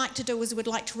what we'd like to do is we'd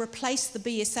like to replace the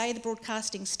BSA, the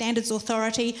Broadcasting Standards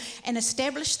Authority, and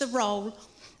establish the role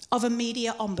of a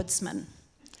media ombudsman.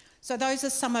 So those are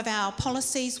some of our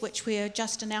policies which we're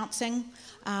just announcing,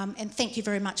 and thank you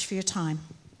very much for your time.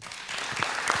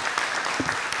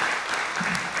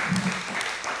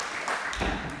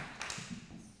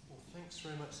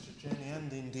 Very much to Jenny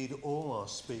and indeed all our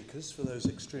speakers for those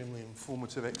extremely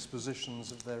informative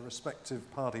expositions of their respective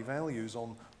party values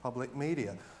on public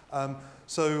media.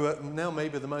 So now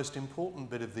maybe the most important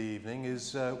bit of the evening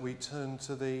is we turn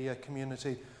to the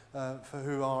community for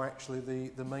who are actually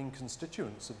the main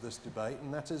constituents of this debate,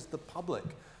 and that is the public,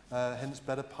 hence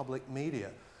better public media.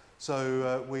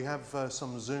 So we have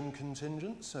some Zoom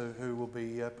contingents who will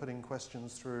be putting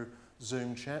questions through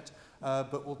Zoom chat,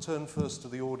 but we'll turn first to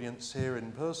the audience here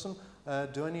in person.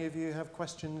 Do any of you have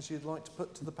questions you'd like to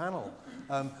put to the panel?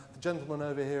 The gentleman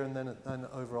over here and then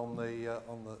over on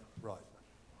the right.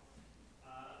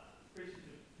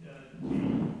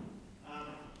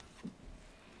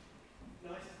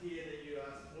 Nice to hear that you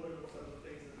are supportive of some of the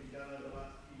things that we've done over the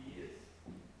last few years,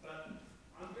 but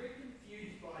I'm very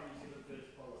confused by New Zealand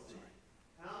First policy.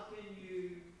 How can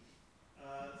you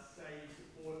say you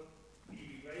support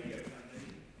iwi radio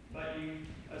funding, but you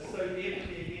are so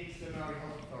definitely against the Māori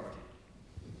Health Authority?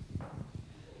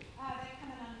 They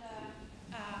come in under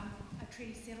a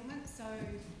treaty settlement, so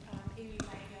iwi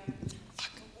radio.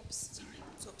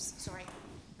 Sorry.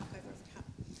 Knock over the cup.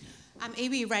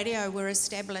 Iwi radio were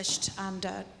established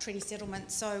under treaty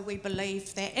settlement, so we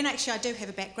believe that. And actually, I do have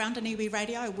a background in iwi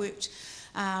radio. I worked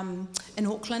in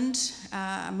Auckland,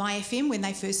 My FM, when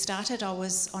they first started. I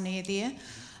was on air there.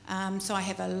 So I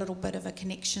have a little bit of a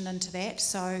connection into that.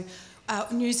 So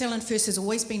New Zealand First has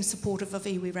always been supportive of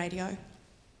iwi radio. Well,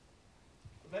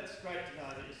 that's great to know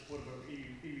that you're supportive of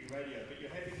iwi radio, but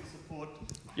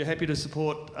you're happy to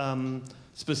support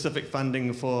specific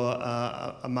funding for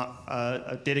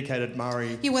a dedicated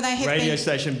Māori radio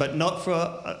station, but not for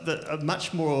a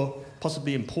much more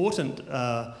possibly important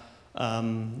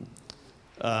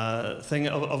thing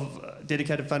of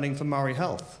dedicated funding for Māori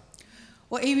health.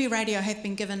 Well, iwi radio have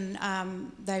been given,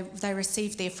 they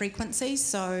received their frequencies,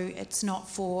 so it's not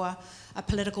for a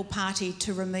political party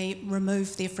to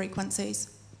remove their frequencies.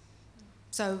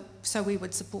 So we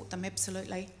would support them,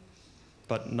 absolutely.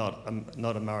 But not a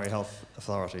Māori Health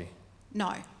Authority? No.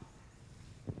 Okay,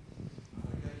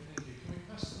 thank you. Can we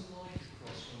pass the mic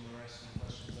across when we're asking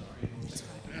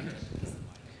questions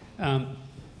that are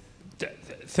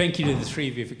Thank you to the three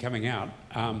of you for coming out.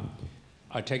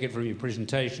 I take it from your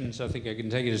presentations, I think I can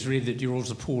take it as read that you're all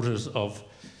supporters of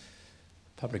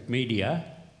public media.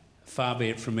 Far be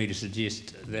it from me to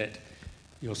suggest that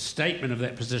your statement of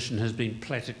that position has been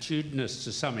platitudinous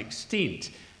to some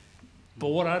extent. But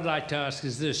what I'd like to ask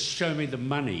is this: show me the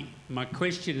money. My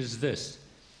question is this: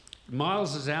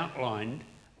 Myles has outlined,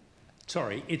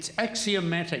 it's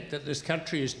axiomatic that this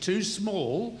country is too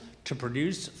small to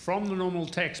produce from the normal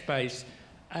tax base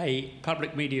a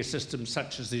public media system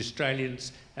such as the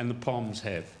Australians and the POMs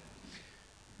have.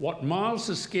 What Myles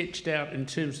has sketched out in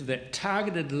terms of that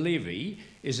targeted levy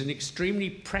is an extremely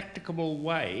practicable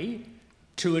way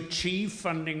to achieve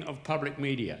funding of public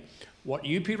media. What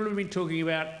you people have been talking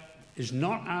about is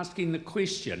not asking the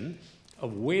question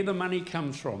of where the money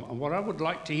comes from. And what I would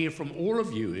like to hear from all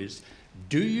of you is,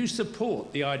 do you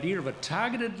support the idea of a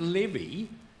targeted levy,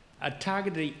 a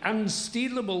targeted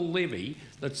unstealable levy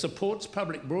that supports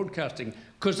public broadcasting?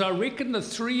 Because I reckon the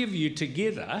three of you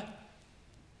together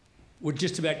would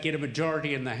just about get a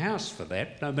majority in the House for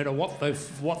that, no matter what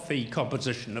the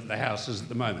composition of the House is at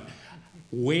the moment.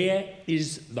 Where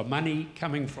is the money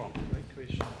coming from? Great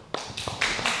question.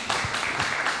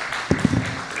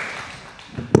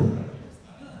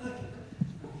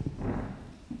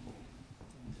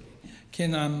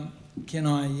 Can I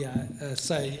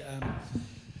say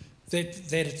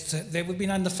that we've been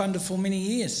underfunded for many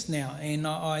years now, and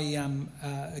I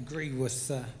agree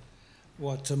with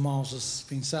what Myles has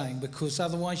been saying, because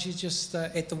otherwise you're just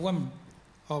at the whim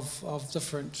of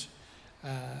different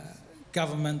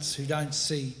governments who don't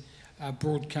see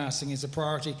broadcasting as a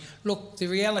priority. Look, the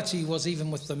reality was, even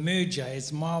with the merger,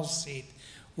 as Myles said,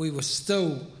 we were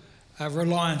still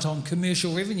reliant on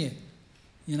commercial revenue.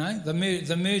 You know, the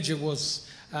merger was,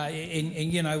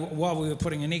 you know, while we were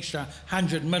putting an extra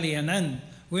 100 million in,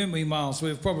 weren't we, Myles?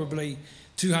 We were probably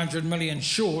 200 million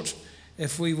short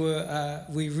if we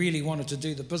really wanted to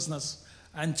do the business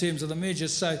in terms of the merger.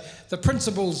 So the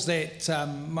principles that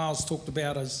Myles talked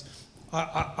about is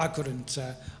I couldn't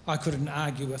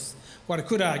argue with. What I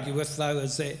could argue with, though,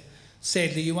 is that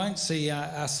sadly you won't see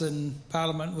us in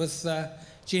Parliament with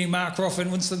Jenny Marcroft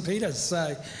and Winston Peters,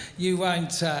 so you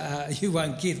won't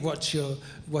get what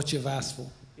you've asked for.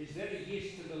 Is that a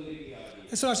yes to the levy idea?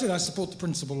 That's what I said. I support the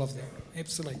principle of that.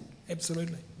 Absolutely.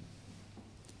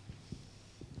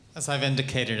 As I've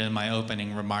indicated in my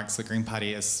opening remarks, the Green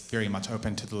Party is very much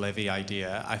open to the levy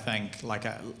idea. I think,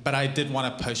 but I did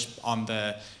want to push on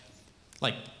the,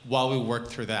 while we work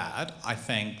through that, I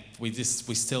think we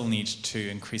still need to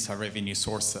increase our revenue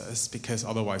sources, because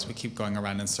otherwise we keep going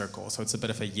around in circles. So it's a bit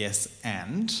of a yes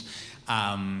and.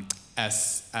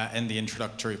 As in the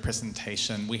introductory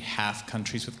presentation, we have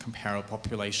countries with comparable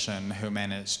population who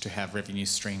manage to have revenue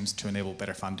streams to enable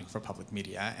better funding for public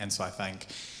media. And so I think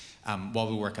while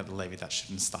we work at the levy, that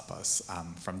shouldn't stop us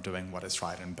from doing what is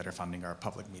right and better funding our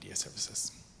public media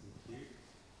services.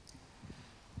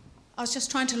 I was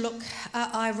just trying to look,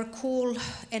 I recall,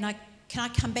 and can I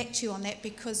come back to you on that,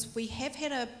 because we have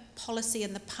had a policy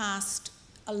in the past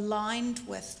aligned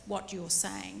with what you're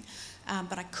saying,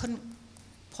 but I couldn't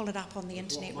pull it up on the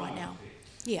internet right now.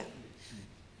 Yeah,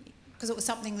 because it was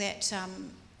something that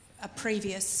a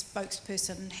previous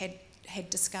spokesperson had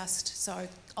discussed, so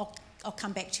I'll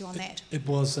come back to you on that. It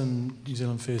was in New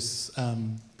Zealand First's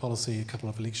policy a couple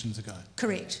of elections ago.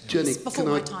 Correct. Jenny, before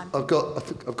my time. I've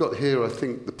got here, I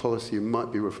think, the policy you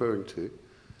might be referring to,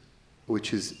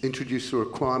 which is introduce a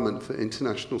requirement for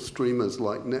international streamers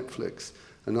like Netflix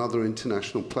and other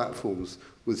international platforms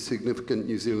with significant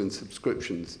New Zealand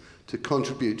subscriptions to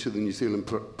contribute to the New Zealand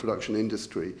production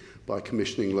industry by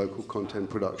commissioning local content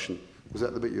production. Was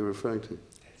that the bit you're referring to?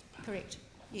 Correct.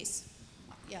 Yes.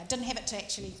 Yeah, I didn't have it to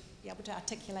actually be able to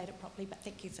articulate it properly, but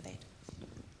thank you for that.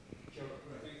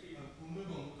 We'll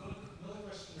move on. We've got another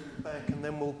question back, and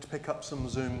then we'll pick up some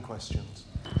Zoom questions.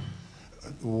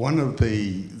 One of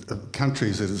the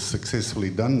countries that has successfully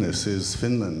done this is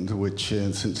Finland, which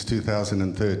since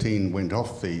 2013 went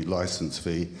off the licence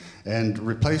fee and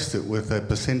replaced it with a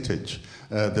percentage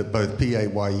that both PAYE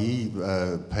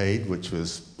paid, which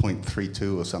was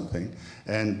 0.32 or something,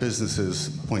 and businesses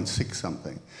 0.6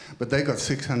 something. But they got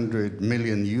 600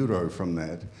 million euro from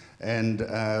that, and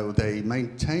they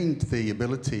maintained the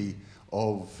ability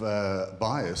of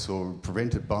bias, or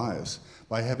prevented bias,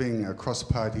 by having a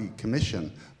cross-party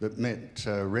commission that met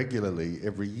regularly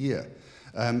every year.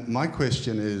 My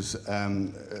question is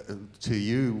to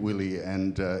you, Willie,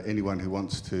 and anyone who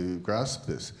wants to grasp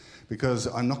this, because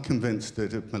I'm not convinced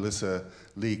that if Melissa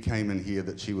Lee came in here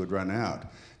that she would run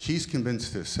out. She's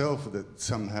convinced herself that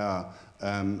somehow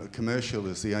commercial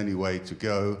is the only way to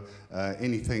go.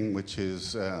 Anything which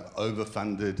is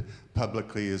overfunded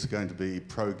publicly is going to be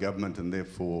pro-government and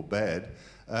therefore bad.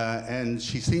 And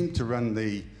she seemed to run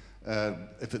the,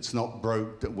 if it's not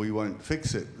broke, that we won't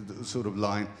fix it, sort of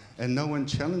line, and no one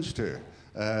challenged her.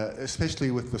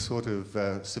 especially with the sort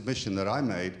of submission that I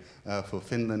made for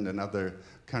Finland and other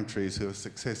countries who have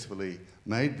successfully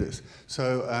made this.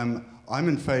 So I'm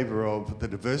in favour of the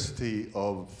diversity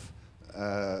of,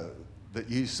 that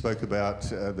you spoke about,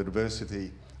 the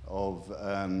diversity of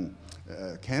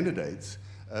candidates,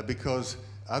 because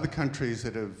other countries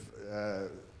that have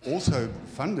also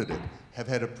funded it have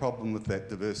had a problem with that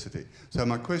diversity. So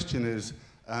my question is,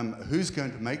 who's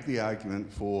going to make the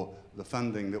argument for the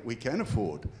funding that we can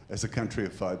afford as a country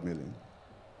of 5 million?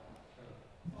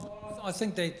 I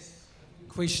think that's a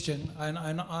question, and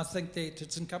I think that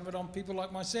it's incumbent on people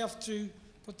like myself to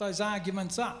put those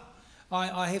arguments up.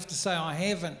 I have to say I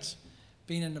haven't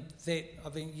been in that, I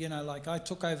mean, you know, like I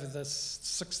took over this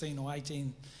 16 or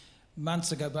 18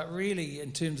 months ago, but really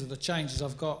in terms of the changes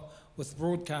I've got with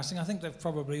broadcasting, I think they've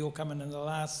probably all come in the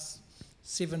last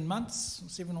 7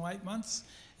 or 8 months,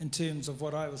 in terms of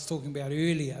what I was talking about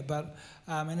earlier. But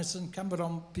and it's incumbent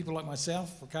on people like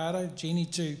myself, Ricardo, Jenny,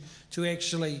 to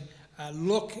actually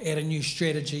look at a new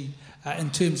strategy in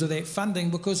terms of that funding,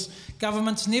 because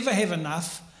governments never have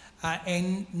enough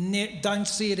and don't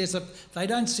see it as a, they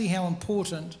don't see how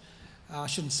important, I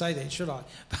shouldn't say that, should I?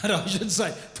 But I should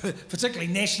say,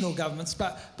 particularly national governments,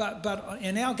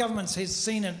 and our governments has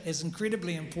seen it as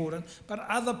incredibly important, but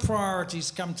other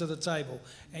priorities come to the table.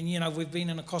 And, you know, we've been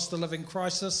in a cost of living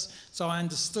crisis, so I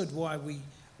understood why we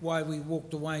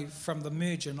walked away from the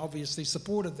merger and obviously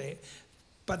supported that.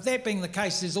 But that being the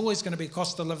case, there's always going to be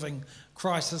cost of living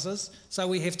crises, so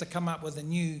we have to come up with a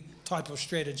new type of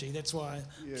strategy. That's why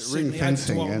I'm certainly open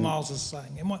to what Myles is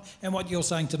saying and what you're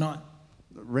saying tonight.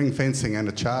 Ring fencing and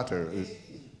a charter.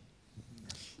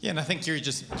 Yeah, and I think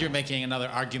you're making another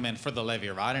argument for the levy,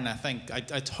 right? And I think I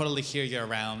totally hear you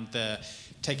around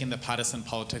taking the partisan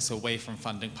politics away from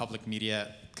funding public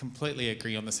media. Completely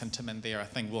agree on the sentiment there. I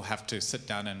think we'll have to sit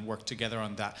down and work together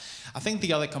on that. I think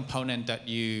the other component that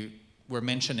you were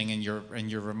mentioning in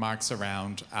your remarks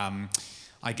around,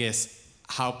 I guess,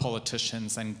 how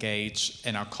politicians engage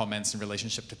in our comments in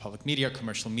relationship to public media,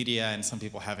 commercial media, and some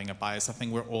people having a bias. I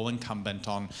think we're all incumbent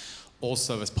on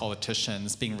also as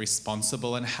politicians being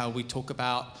responsible in how we talk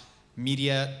about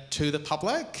media to the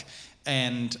public.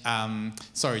 And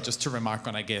sorry, just to remark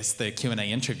on, I guess, the Q&A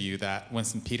interview that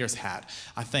Winston Peters had,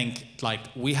 I think like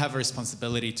we have a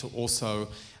responsibility to also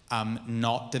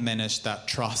not diminish that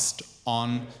trust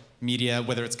on media,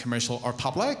 whether it's commercial or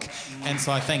public. And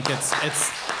so I think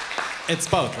it's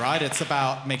both, right? It's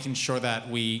about making sure that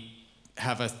we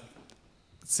have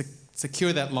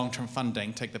secure that long-term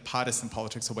funding, take the partisan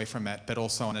politics away from it, but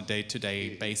also on a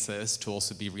day-to-day basis to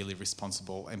also be really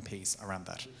responsible MPs around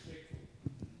that.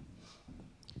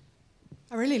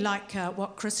 I really like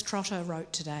what Chris Trotter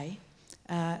wrote today,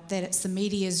 that it's the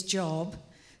media's job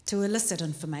to elicit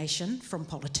information from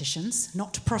politicians,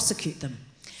 not to prosecute them.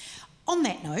 On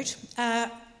that note,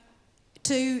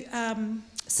 to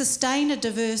sustain a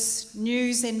diverse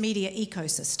news and media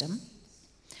ecosystem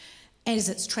as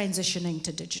it's transitioning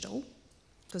to digital,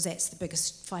 because that's the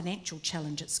biggest financial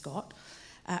challenge it's got,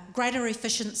 greater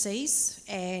efficiencies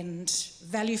and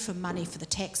value for money for the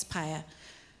taxpayer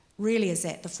really is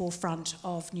at the forefront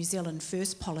of New Zealand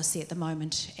First policy at the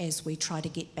moment as we try to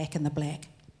get back in the black.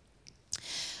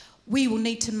 We will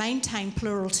need to maintain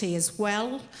plurality as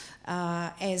well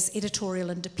as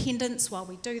editorial independence while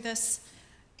we do this,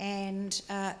 and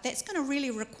that's going to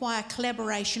really require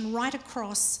collaboration right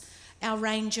across our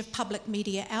range of public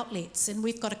media outlets, and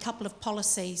we've got a couple of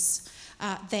policies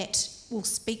that will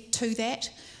speak to that,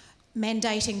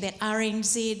 mandating that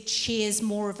RNZ shares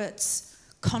more of its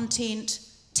content,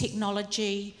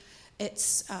 technology,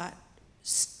 its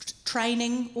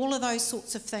training, all of those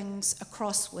sorts of things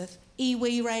across with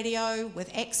iwi radio, with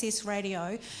access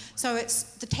radio, so it's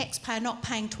the taxpayer not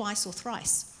paying twice or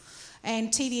thrice. And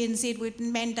TVNZ would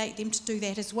mandate them to do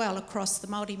that as well across the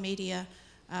multimedia,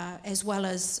 as well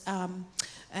as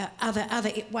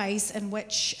other ways in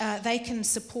which they can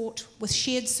support with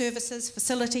shared services,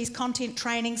 facilities, content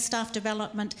training, staff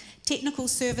development, technical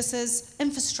services,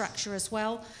 infrastructure as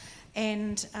well.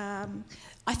 And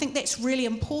I think that's really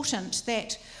important,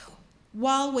 that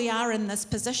while we are in this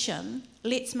position,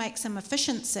 let's make some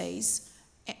efficiencies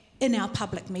in our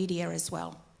public media as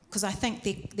well, because I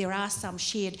think there are some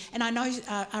shared, and I know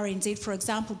RNZ, for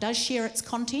example, does share its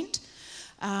content,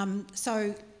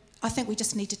 so I think we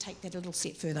just need to take that a little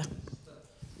step further.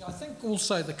 Yeah, I think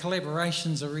also the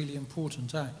collaborations are really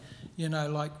important, eh? You know,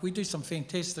 like we do some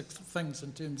fantastic things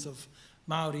in terms of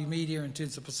Māori media, in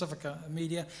terms of Pacifica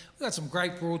media. We've got some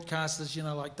great broadcasters, you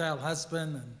know, like Dale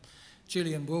Husband and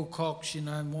Julian Wilcox, you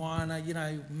know, Moana, you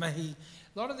know, Mihi.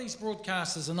 A lot of these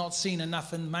broadcasters are not seen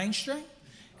enough in mainstream,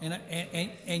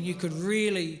 and you could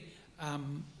really,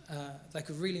 they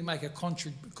could really make a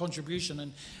contribution.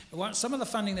 And some of the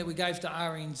funding that we gave to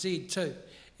RNZ too,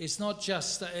 it's not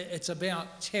just, it's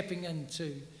about tapping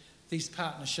into these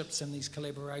partnerships and these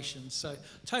collaborations. So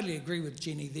totally agree with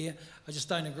Jenny there. I just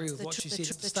don't agree with what she said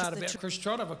at the start about Chris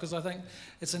Trotter, because I think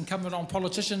it's incumbent on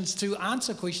politicians to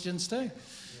answer questions too.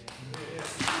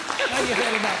 Thank you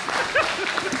very much.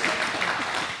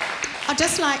 I'd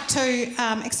just like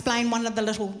to explain one of the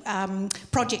little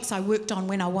projects I worked on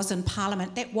when I was in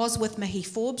Parliament. That was with Mihi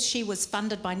Forbes. She was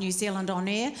funded by New Zealand On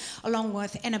Air, along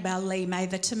with Annabelle Lee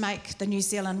Mather, to make the New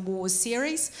Zealand Wars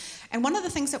series. And one of the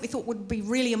things that we thought would be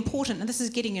really important, and this is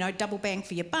getting, double bang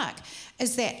for your buck,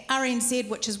 is that RNZ,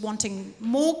 which is wanting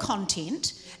more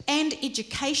content, and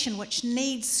education, which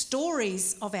needs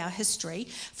stories of our history,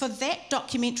 for that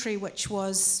documentary, which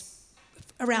was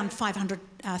around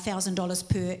 $500,000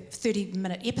 per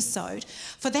 30-minute episode,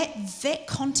 for that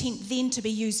content then to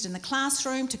be used in the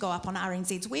classroom, to go up on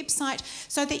RNZ's website,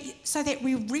 so that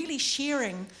we're really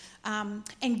sharing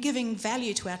and giving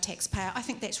value to our taxpayer. I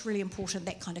think that's really important,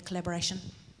 that kind of collaboration.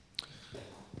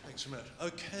 Thanks very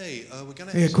much. Okay, we're going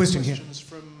to have some question questions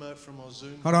from our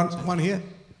Zoom. Hold on, one here.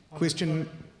 Question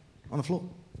on the floor.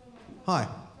 Hi.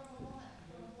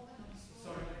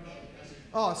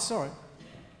 Oh, sorry.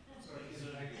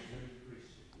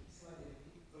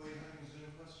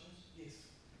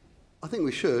 I think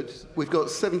we should. We've got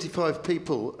 75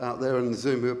 people out there on the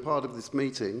Zoom who are part of this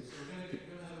meeting.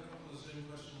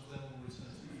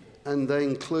 And they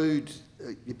include,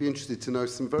 you'd be interested to know,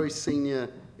 some very senior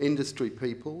industry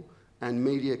people and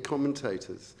media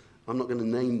commentators. I'm not going to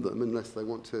name them unless they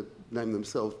want to name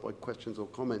themselves by questions or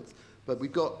comments. But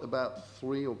we've got about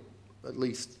 3 or at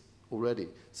least already.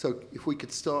 So if we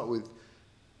could start with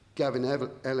Gavin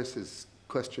Ellis's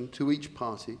question to each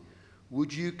party.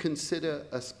 Would you consider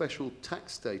a special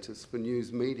tax status for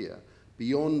news media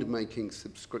beyond making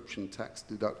subscription tax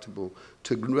deductible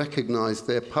to recognise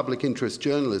their public interest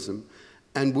journalism,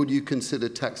 and would you consider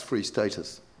tax-free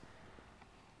status?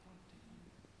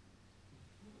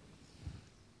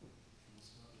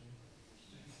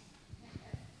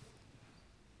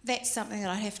 That's something that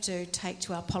I have to take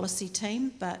to our policy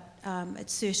team, but it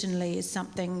certainly is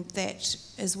something that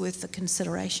is worth the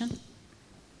consideration.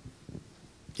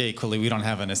 Yeah, equally, we don't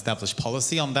have an established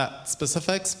policy on that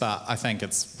specifics, but I think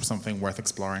it's something worth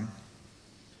exploring.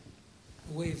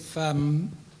 We've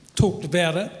talked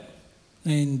about it,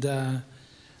 and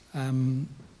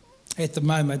at the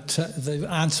moment the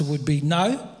answer would be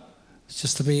no. It's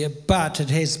just to be, but it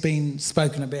has been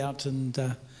spoken about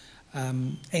and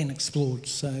explored.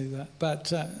 So,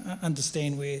 but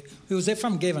understand where was that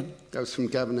from, Gavin? That was from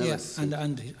Gavin Ellis. Yeah,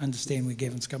 and understand where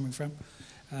Gavin's coming from,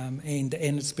 and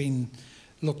it's been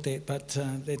looked at, but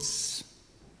that's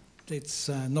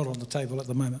not on the table at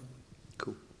the moment.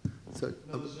 Cool. So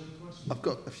I've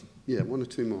got one or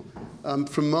two more.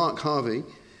 From Mark Harvey,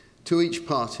 to each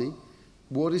party,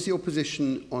 what is your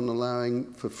position on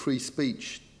allowing for free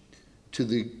speech to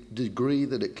the degree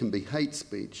that it can be hate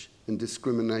speech and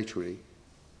discriminatory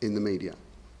in the media?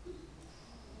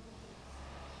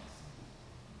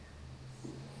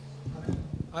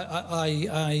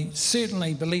 I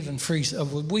certainly believe in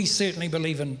we certainly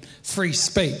believe in free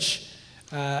speech,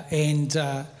 and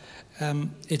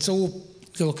it's all,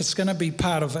 look, it's going to be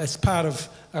part of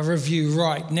a review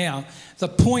right now. The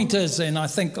point is, and I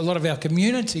think a lot of our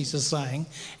communities are saying,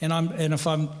 and if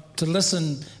I'm to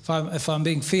listen, if I'm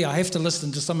being fair, I have to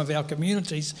listen to some of our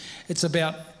communities. It's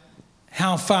about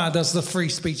how far does the free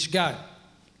speech go?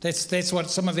 That's what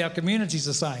some of our communities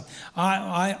are saying.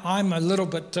 I'm a little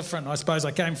bit different. I suppose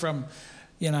I came from,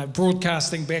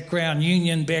 broadcasting background,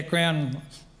 union background.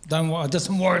 It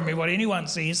doesn't worry me what anyone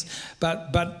says,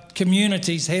 but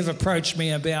communities have approached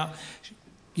me about,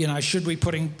 should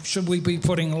we be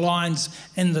putting lines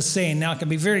in the sand? Now I can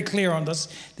be very clear on this.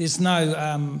 There's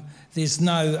no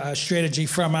strategy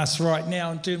from us right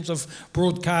now in terms of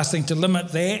broadcasting to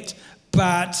limit that.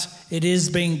 But it is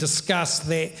being discussed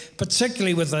that,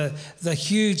 particularly with the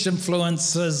huge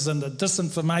influences and the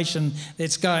disinformation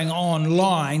that's going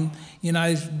online,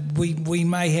 we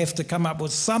may have to come up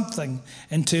with something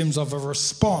in terms of a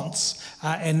response,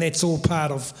 and that's all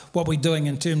part of what we're doing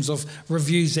in terms of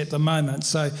reviews at the moment.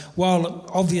 So while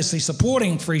obviously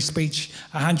supporting free speech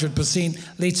 100%,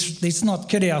 let's not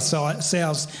kid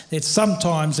ourselves that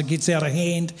sometimes it gets out of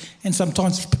hand and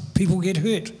sometimes people get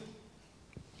hurt.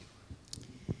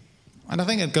 And I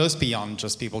think it goes beyond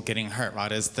just people getting hurt, right?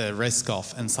 It's the risk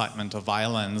of incitement of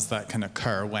violence that can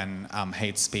occur when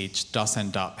hate speech does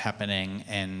end up happening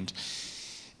in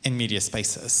media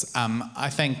spaces. I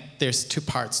think there's two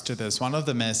parts to this. One of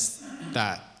them is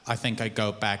that I think I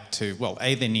go back to, well,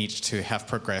 A, they need to have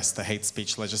progressed the hate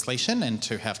speech legislation and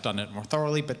to have done it more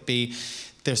thoroughly, but B,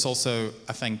 there's also,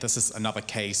 I think this is another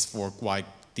case for why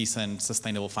decent,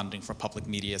 sustainable funding for public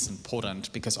media is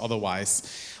important, because otherwise,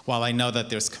 while I know that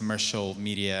there's commercial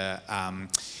media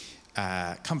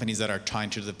companies that are trying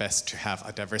to do the best to have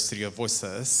a diversity of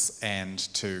voices and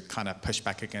to kind of push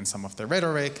back against some of the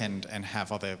rhetoric and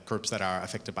have other groups that are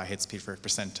affected by hate speech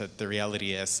represented, the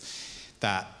reality is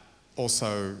that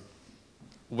also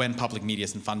when public media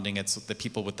isn't funding, it's the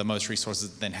people with the most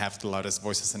resources then have the loudest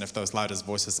voices, and if those loudest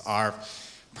voices are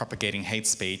propagating hate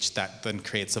speech, that then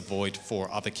creates a void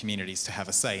for other communities to have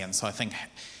a say. And so I think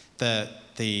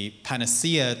the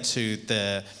panacea to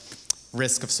the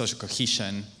risk of social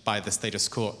cohesion by the status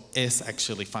quo is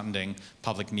actually funding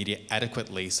public media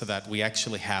adequately so that we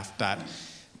actually have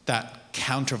that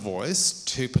counter voice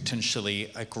to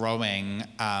potentially a growing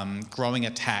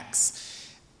attacks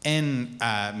in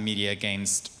media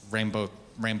against rainbow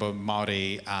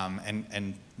Māori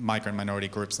and migrant minority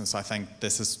groups. And so I think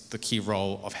this is the key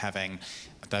role of having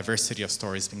a diversity of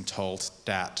stories being told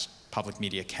that public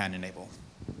media can enable.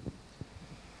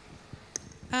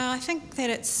 I think that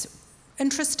it's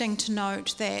interesting to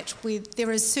note that there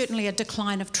is certainly a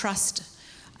decline of trust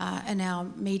in our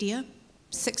media.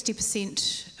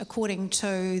 60%, according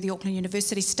to the Auckland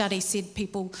University study, said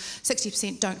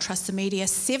 60% don't trust the media.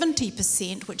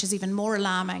 70%, which is even more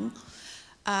alarming,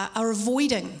 are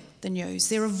avoiding the news.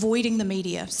 They're avoiding the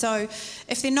media. So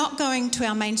if they're not going to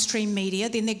our mainstream media,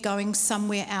 then they're going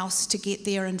somewhere else to get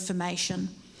their information.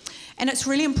 And it's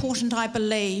really important, I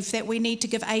believe, that we need to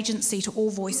give agency to all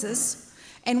voices.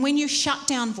 And when you shut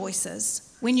down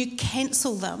voices, when you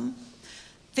cancel them,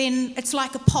 then it's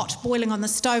like a pot boiling on the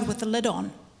stove with the lid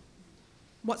on.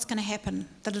 What's going to happen?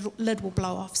 The lid will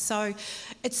blow off. So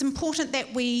it's important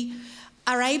that we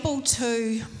are able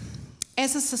to,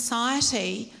 as a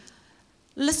society,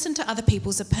 listen to other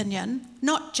people's opinion,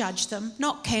 not judge them,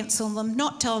 not cancel them,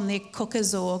 not tell them they're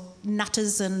cookers or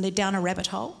nutters and they're down a rabbit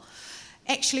hole.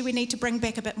 Actually, we need to bring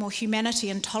back a bit more humanity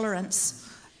and tolerance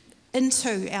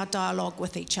into our dialogue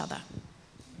with each other.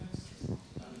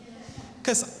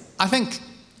 Because I think,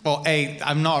 well,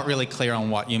 I'm not really clear on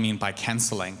what you mean by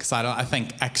cancelling, because I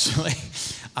think actually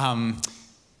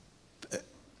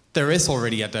there is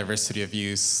already a diversity of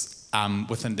views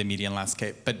within the media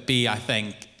landscape. But B, I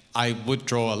think I would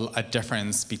draw a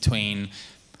difference between,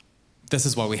 this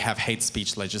is why we have hate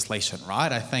speech legislation,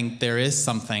 right? I think there is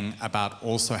something about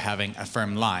also having a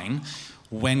firm line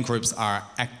when groups are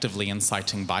actively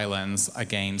inciting violence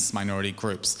against minority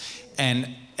groups.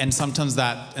 And sometimes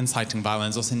that inciting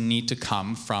violence also need to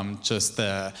come from just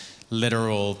the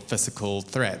literal physical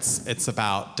threats. It's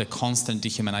about the constant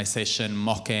dehumanization,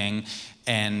 mocking,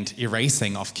 and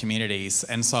erasing of communities.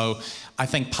 And so I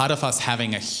think part of us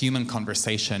having a human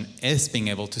conversation is being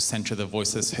able to center the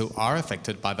voices who are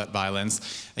affected by that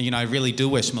violence. And, I really do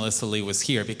wish Melissa Lee was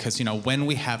here, because, when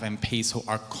we have MPs who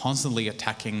are constantly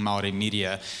attacking Māori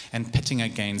media and pitting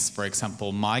against, for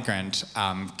example, migrant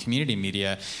community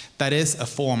media, that is a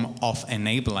form of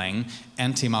enabling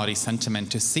anti-Māori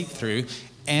sentiment to seep through.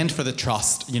 And for the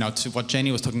trust, to what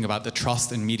Jenny was talking about, the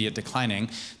trust in media declining,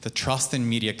 the trust in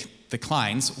media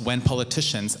declines when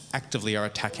politicians actively are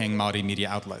attacking Māori media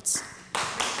outlets.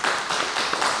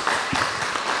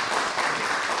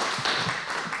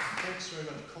 Thanks very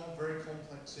much. Very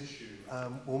complex issue.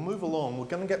 We'll move along. We're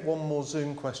going to get one more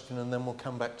Zoom question and then we'll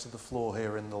come back to the floor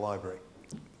here in the library.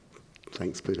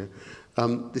 Thanks, Peter.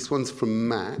 This one's from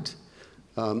Matt.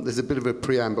 There's a bit of a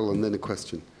preamble and then a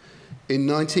question. In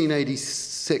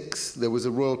 1986, there was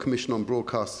a Royal Commission on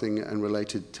Broadcasting and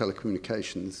Related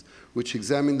Telecommunications, which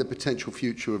examined the potential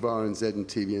future of RNZ and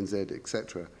TVNZ,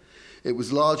 etc. It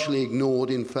was largely ignored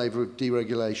in favour of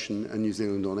deregulation and New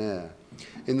Zealand on air.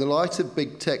 In the light of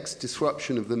big tech's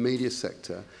disruption of the media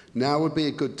sector, now would be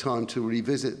a good time to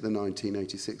revisit the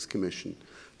 1986 Commission.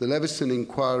 The Leveson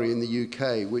inquiry in the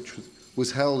UK, which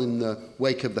was held in the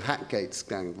wake of the Hatgate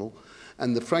scandal,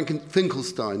 and the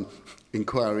Finkelstein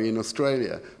inquiry in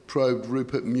Australia probed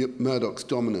Rupert Murdoch's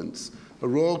dominance. A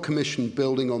Royal Commission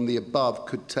building on the above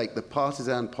could take the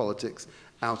partisan politics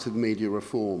out of media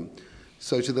reform.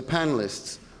 So to the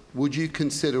panellists, would you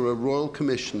consider a Royal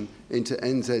Commission into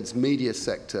NZ's media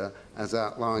sector as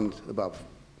outlined above?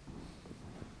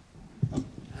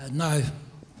 No.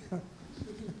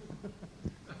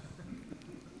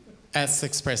 As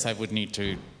expressed, I would need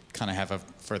to kind of have a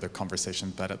further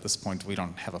conversation, but at this point we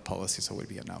don't have a policy, so it would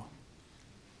be a no.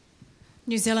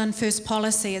 New Zealand First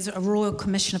policy is a Royal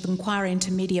Commission of Inquiry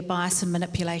into Media Bias and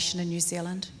Manipulation in New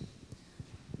Zealand.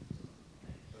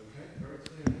 Okay, very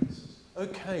clear answers.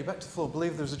 Okay, back to the floor. I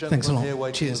believe there's a Thanks a gentleman lot. here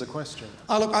waiting Cheers. with a question.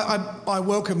 Look, I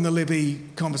welcome the levy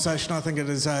conversation. I think it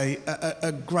is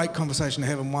a great conversation to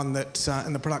have, and one that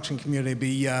in the production community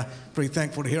be very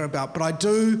thankful to hear about. But I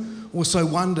do also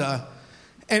wonder,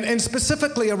 and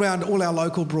specifically around all our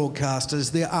local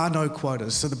broadcasters, there are no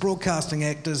quotas. So the Broadcasting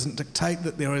Act doesn't dictate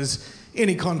that there is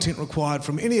any content required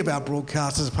from any of our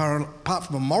broadcasters apart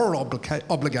from a moral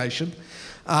obligation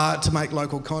to make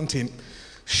local content.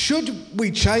 Should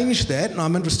we change that, and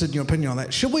I'm interested in your opinion on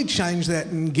that, should we change that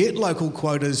and get local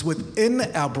quotas within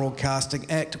our Broadcasting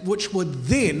Act, which would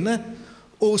then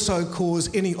also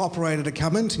cause any operator to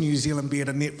come into New Zealand, be it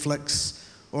a Netflix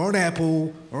or an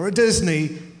Apple or a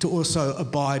Disney, to also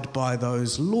abide by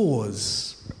those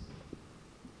laws?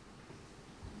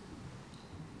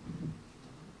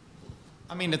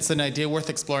 I mean, it's an idea worth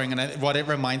exploring, and what it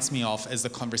reminds me of is the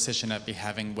conversation I'd be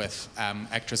having with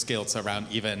actors guilds around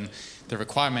even the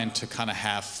requirement to kind of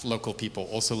have local people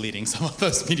also leading some of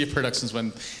those media productions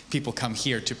when people come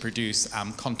here to produce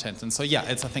content. And so, yeah,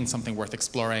 it's, I think, something worth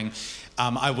exploring.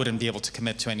 I wouldn't be able to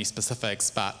commit to any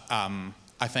specifics, but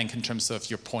I think in terms of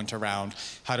your point around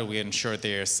how do we ensure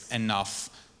there's enough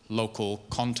local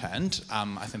content,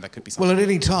 I think that could be something. Well, at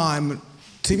any time,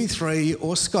 TV3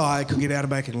 or Sky could get out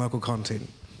of making local content.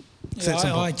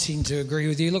 Yeah, I tend to agree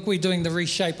with you. Look, we're doing the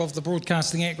reshape of the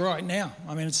Broadcasting Act right now.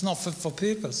 I mean, it's not fit for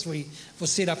purpose. We were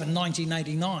set up in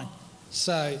 1989.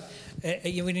 So we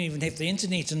didn't even have the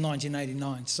internet in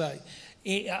 1989. So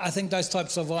I think those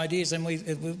types of ideas, and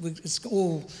it's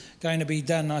all going to be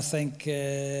done, I think,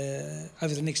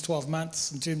 over the next 12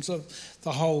 months in terms of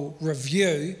the whole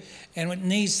review, and it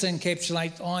needs to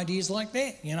encapsulate ideas like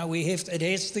that. You know, it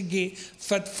has to get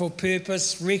fit for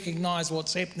purpose, recognise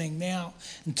what's happening now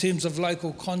in terms of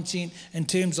local content, in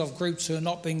terms of groups who are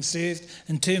not being served,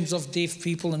 in terms of deaf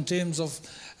people, in terms of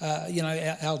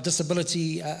our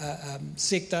disability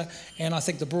sector, and I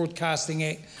think the Broadcasting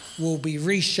Act will be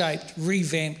reshaped,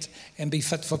 revamped, and be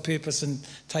fit for purpose and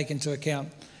take into account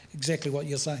exactly what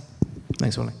you're saying.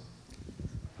 Thanks, Willie.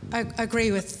 I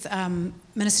agree with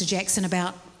Minister Jackson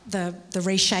about the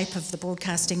reshape of the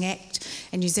Broadcasting Act,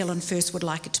 and New Zealand First would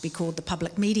like it to be called the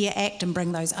Public Media Act and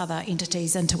bring those other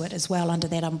entities into it as well under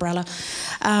that umbrella.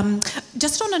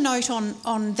 Just on a note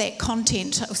on that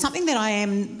content, something that I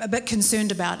am a bit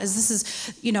concerned about is this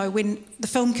is, when the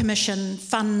Film Commission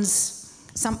funds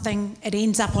something, it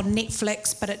ends up on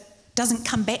Netflix, but it doesn't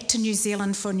come back to New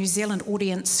Zealand for New Zealand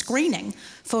audience screening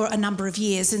for a number of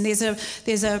years. And there's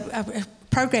a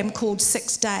program called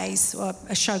 6 Days, or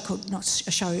a show called, not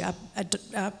a show,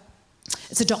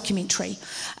 it's a documentary.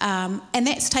 And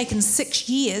that's taken 6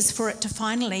 years for it to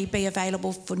finally be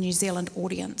available for New Zealand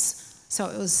audience. So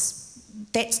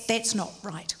that's not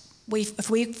right. If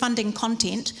we're funding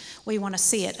content, we want to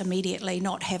see it immediately,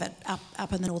 not have it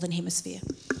up in the Northern Hemisphere.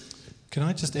 Can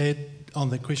I just add on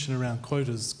the question around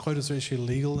quotas? Quotas are actually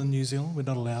illegal in New Zealand. We're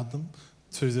not allowed them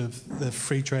through the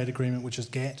free trade agreement, which is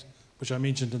GATT, which I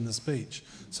mentioned in the speech.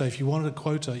 So if you wanted a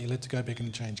quota, you'll have to go back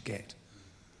and change GATT.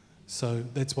 So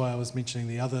that's why I was mentioning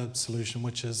the other solution,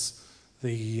 which is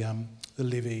the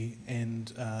levy and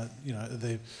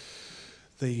the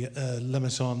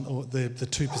limit on, or the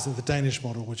 2%, the Danish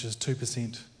model, which is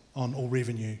 2% on all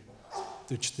revenue,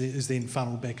 which is then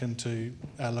funneled back into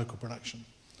our local production.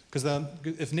 Because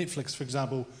if Netflix, for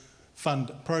example, fund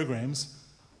programs,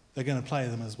 they're going to play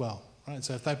them as well, right?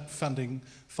 So if they're funding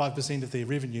 5% of their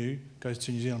revenue goes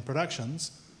to New Zealand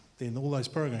productions, then all those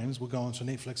programs will go onto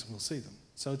Netflix and we'll see them.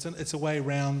 So it's a way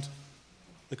around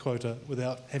the quota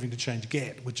without having to change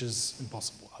GATT, which is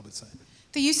impossible, I would say.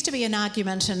 There used to be an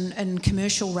argument in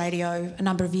commercial radio a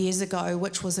number of years ago,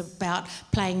 which was about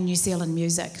playing New Zealand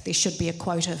music. There should be a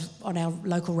quota on our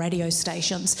local radio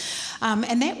stations.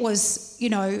 And that was,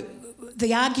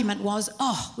 the argument was,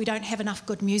 we don't have enough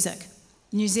good music.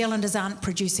 New Zealanders aren't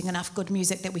producing enough good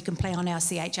music that we can play on our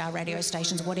CHR radio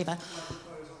stations or whatever.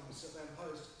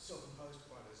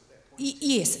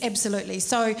 Yes, absolutely.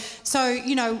 So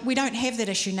we don't have that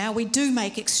issue now. We do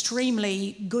make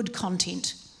extremely good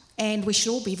content, and we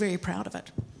should all be very proud of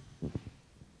it.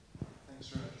 Thanks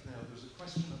very much. Now, there's a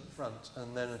question at the front,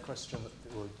 and then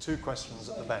two questions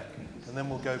at the back, and then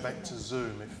we'll go back to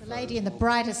Zoom. The lady in the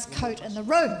brightest coat in the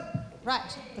room.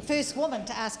 Right, the first woman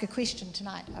to ask a question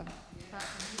tonight.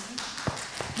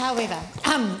 However,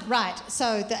 right,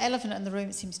 so the elephant in the room,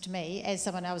 it seems to me, as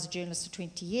someone, I was a journalist for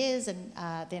 20 years, and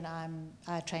then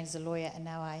I trained as a lawyer, and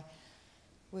now I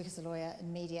work as a lawyer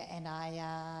in media, and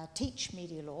I teach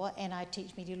media law, and I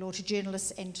teach media law to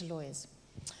journalists and to lawyers.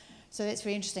 So that's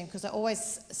very interesting, because I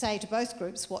always say to both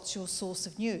groups, what's your source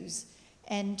of news?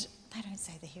 And they don't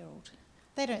say the Herald.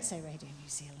 They don't say Radio New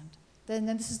Zealand.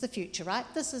 then this is the future, right?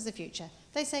 This is the future.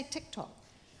 They say TikTok.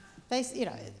 They, you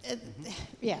know,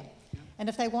 yeah. And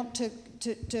if they want to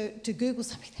Google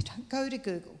something, they don't go to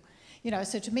Google. You know,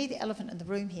 so to me, the elephant in the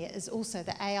room here is also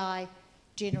the AI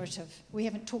generative. We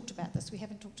haven't talked about this. We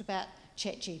haven't talked about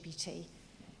ChatGPT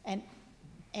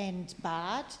and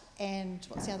Bard and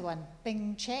what's the other one?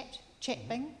 Bing Chat?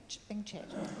 Bing Chat,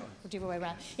 whichever way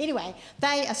around. Anyway,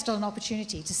 they are still an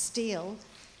opportunity to steal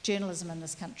journalism in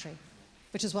this country,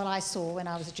 which is what I saw when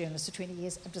I was a journalist for 20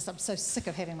 years. I'm so sick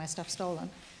of having my stuff stolen.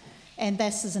 And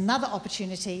this is another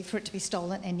opportunity for it to be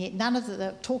stolen, and yet none of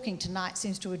the talking tonight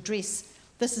seems to address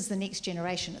this is the next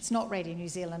generation. It's not Radio New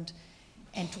Zealand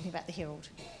and talking about the Herald.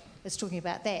 It's talking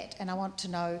about that, and I want to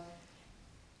know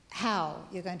how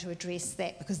you're going to address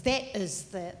that, because that is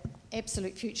the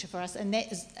absolute future for us, and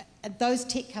that is, those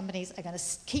tech companies are going to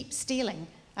keep stealing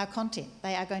our content.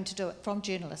 They are going to do it from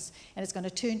journalists, and it's going to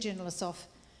turn journalists off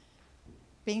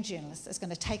being journalists. It's going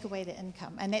to take away their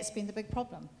income, and that's been the big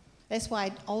problem. That's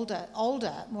why older,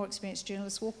 more experienced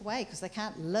journalists walk away, because they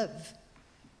can't live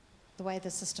the way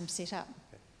the system's set up.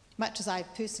 Much as I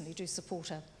personally do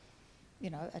support a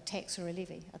tax or a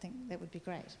levy, I think that would be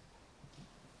great.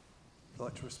 Would you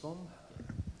like to respond?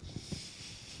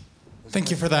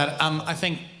 Thank you for that. I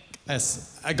think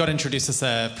as I got introduced as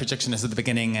a projectionist at the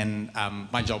beginning, and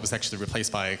my job was actually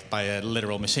replaced by a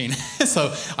literal machine.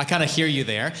 So I kind of hear you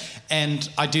there. And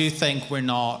I do think we're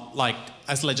not, like,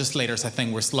 as legislators, I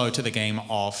think we're slow to the game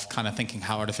of kind of thinking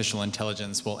how artificial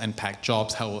intelligence will impact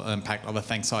jobs, how it will impact other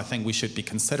things. So I think we should be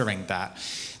considering that.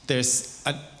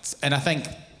 And I think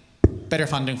better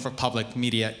funding for public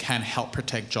media can help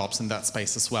protect jobs in that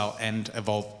space as well, and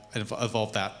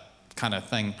evolve that kind of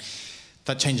thing,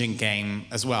 that changing game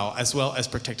as well as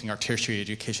protecting our tertiary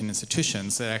education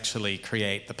institutions that actually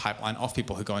create the pipeline of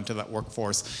people who go into that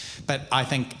workforce. But I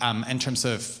think in terms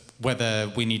of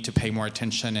whether we need to pay more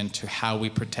attention into how we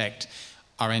protect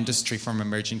our industry from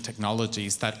emerging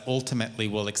technologies that ultimately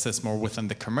will exist more within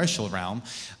the commercial realm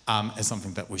is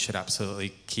something that we should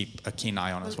absolutely keep a keen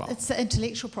eye on as well. It's the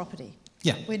intellectual property.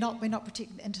 Yeah. We're not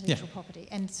protecting the intellectual property,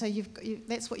 and so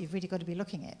that's what you've really got to be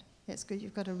looking at. That's good.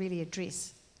 You've got to really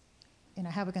address,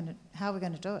 how we're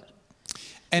going to do it.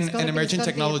 And emerging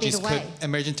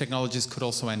technologies could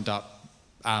also end up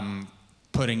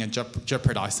putting and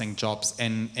jeopardizing jobs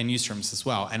in newsrooms as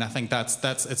well. And I think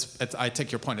I take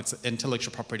your point. It's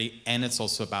intellectual property, and it's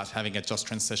also about having a just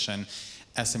transition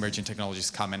as emerging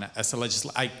technologies come in.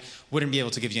 I wouldn't be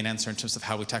able to give you an answer in terms of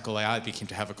how we tackle AI. I'd be keen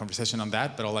to have a conversation on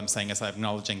that. But all I'm saying is I'm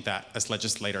acknowledging that as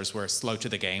legislators, we're slow to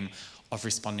the game of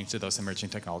responding to those emerging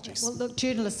technologies. Well, look,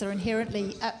 journalists are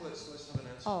inherently... I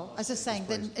was just saying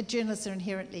that journalists are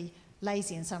inherently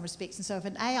lazy in some respects. And so if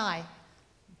an AI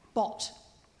bot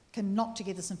can knock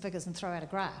together some figures and throw out a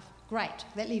graph, great.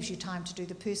 That leaves you time to do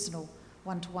the personal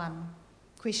one-to-one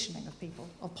questioning of people,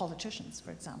 of politicians,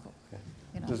 for example. Okay.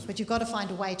 But you've got to find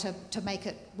a way to make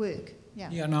it work.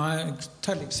 Yeah, no, I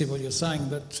totally accept what you're saying,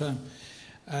 but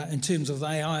in terms of the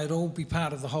AI, it'll all be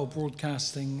part of the whole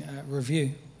broadcasting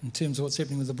review in terms of what's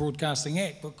happening with the Broadcasting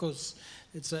Act, because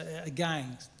it's,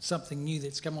 again, something new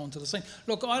that's come onto the scene.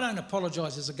 Look, I don't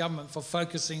apologise as a government for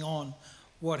focusing on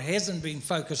what hasn't been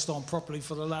focused on properly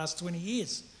for the last 20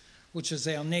 years, which is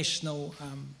our national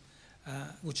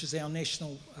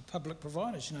public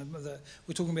providers.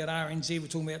 We're talking about RNZ, we're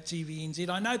talking about TVNZ.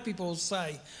 I know people will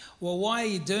say, well, why are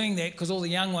you doing that? Because all the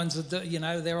young ones are,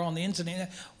 they're on the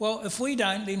internet. Well, if we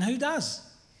don't, then who does?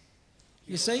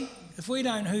 You see? If we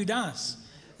don't, who does?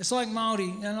 It's like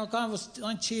Māori.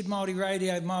 I chaired Māori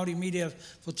radio, Māori media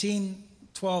for 10,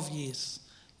 12 years.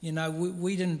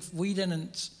 We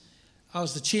didn't. I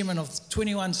was the chairman of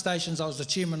 21 stations. I was the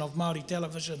chairman of Māori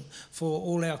television for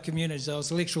all our communities. I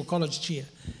was electoral college chair.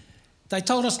 They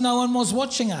told us no one was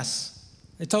watching us.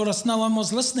 They told us no one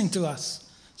was listening to us.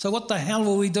 So what the hell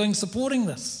were we doing supporting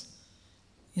this?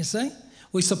 You see?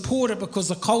 We support it because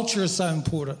the culture is so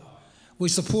important. We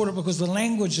support it because the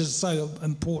language is so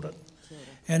important.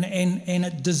 And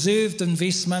it deserved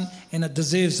investment, and it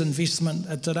deserves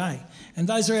investment today. And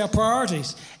those are our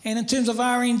priorities. And in terms of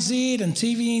RNZ and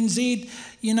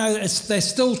TVNZ, they're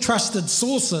still trusted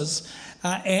sources,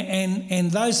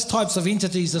 and those types of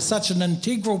entities are such an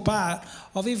integral part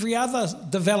of every other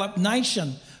developed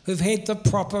nation who've had the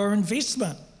proper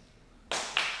investment.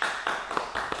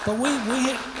 But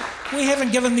we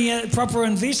haven't given the proper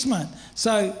investment.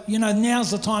 So,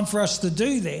 now's the time for us to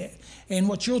do that. And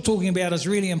what you're talking about is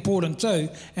really important too,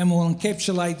 and we'll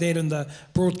encapsulate that in the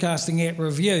Broadcasting Act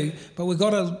review. But we've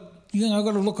got to,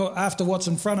 got to look after what's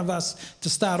in front of us to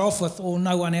start off with, or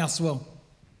no one else will.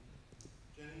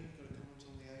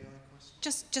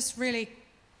 Just really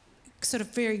sort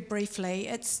of very briefly,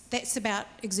 that's about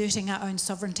exerting our own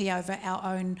sovereignty over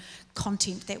our own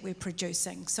content that we're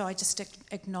producing. So I just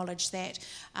acknowledge that,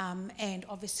 and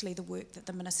obviously the work that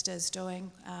the Minister is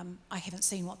doing. I haven't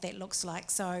seen what that looks like,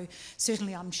 so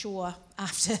certainly I'm sure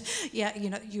after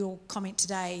your comment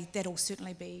today, that'll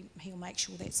certainly be, he'll make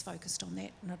sure that's focused on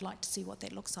that, and I'd like to see what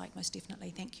that looks like, most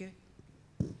definitely. Thank you.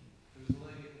 There's a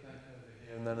lady at the back over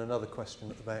here, and then another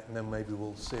question at the back, and then maybe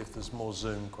we'll see if there's more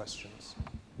Zoom questions.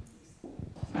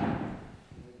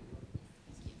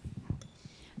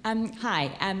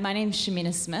 Hi, my name's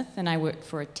Shamina Smith and I work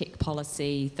for a tech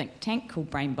policy think tank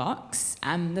called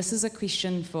Brainbox. This is a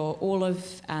question for all of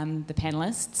the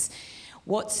panellists.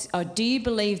 Do you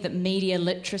believe that media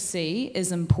literacy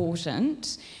is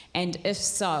important? And if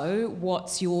so,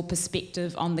 what's your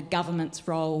perspective on the government's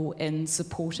role in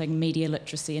supporting media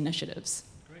literacy initiatives?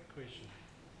 Great question.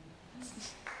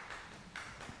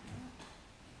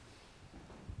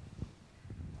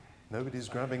 Nobody's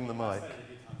grabbing the mic.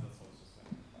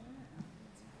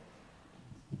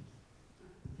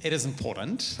 It is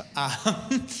important.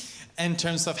 In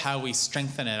terms of how we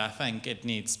strengthen it, I think it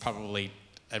needs probably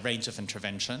a range of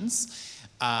interventions.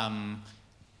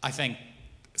 I think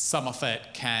some of it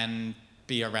can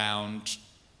be around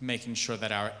making sure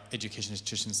that our education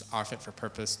institutions are fit for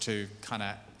purpose to kind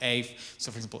of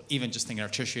so for example, even just thinking our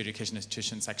tertiary education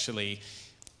institutions actually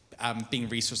being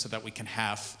resourced so that we can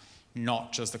have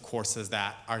not just the courses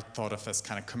that are thought of as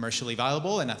kind of commercially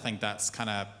viable, and I think that's kind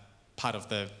of part of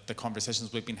the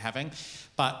conversations we've been having.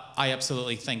 But I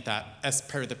absolutely think that, as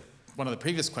per one of the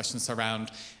previous questions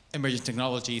around emerging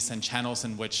technologies and channels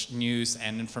in which news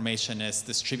and information is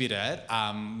distributed,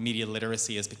 media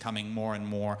literacy is becoming more and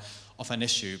more of an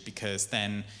issue, because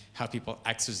then how people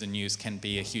access the news can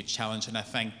be a huge challenge. And I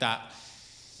think that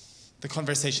the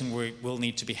conversation we will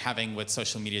need to be having with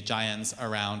social media giants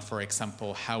around, for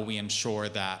example, how we ensure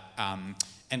that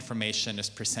information is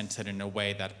presented in a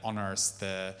way that honors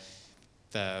the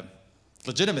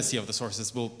legitimacy of the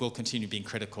sources will continue being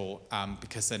critical,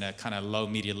 because in a kind of low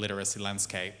media literacy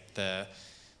landscape,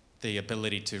 the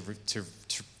ability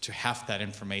to have that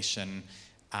information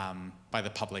by the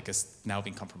public is now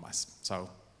being compromised. So,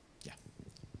 yeah.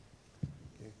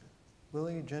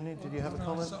 Willie, Jenny, did you have a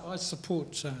comment? I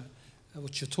support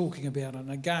what you're talking about,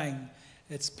 and again,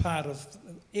 it's part of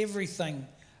everything,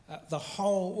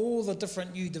 all the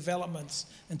different new developments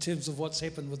in terms of what's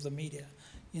happened with the media.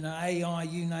 You know, AI,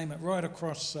 you name it, right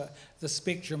across the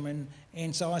spectrum,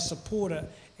 and so I support it,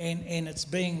 and it's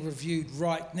being reviewed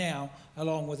right now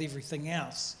along with everything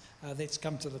else that's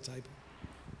come to the table.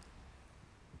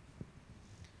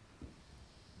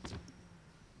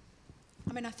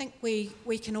 I mean, I think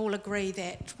we can all agree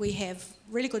that we have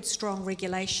really good, strong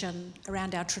regulation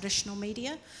around our traditional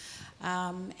media,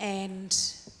 and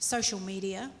social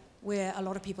media, where a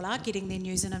lot of people are getting their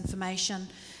news and information.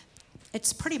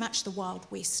 It's pretty much the Wild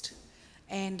West,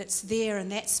 and it's there in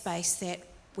that space that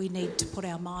we need to put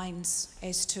our minds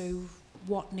as to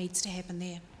what needs to happen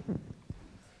there.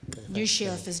 New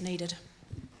sheriff is needed.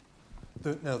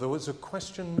 Now, there was a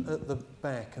question at the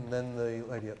back, and then the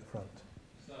lady at the front.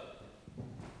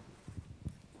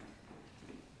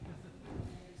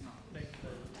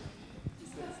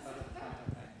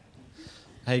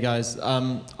 Hey guys,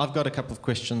 I've got a couple of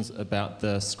questions about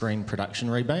the screen production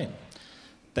rebate.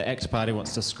 The ACT Party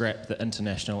wants to scrap the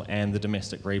international and the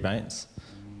domestic rebates,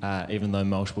 even though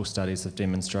multiple studies have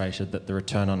demonstrated that the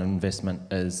return on investment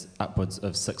is upwards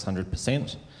of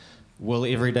 600%. Will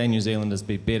everyday New Zealanders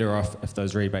be better off if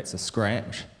those rebates are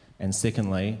scrapped? And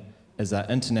secondly, is our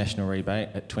international rebate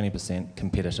at 20%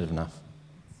 competitive enough?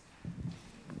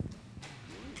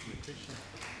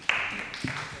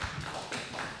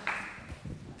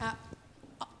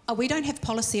 We don't have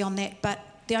policy on that, but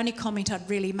the only comment I'd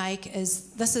really make is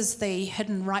this is the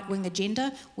hidden right-wing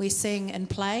agenda we're seeing in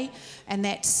play, and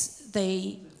that's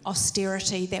the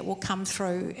austerity that will come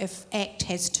through if ACT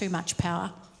has too much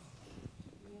power.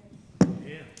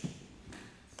 Yeah,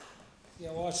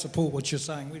 well, I support what you're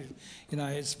saying. You know,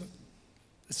 it's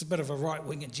a bit of a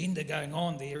right-wing agenda going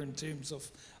on there in terms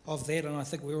of that, and I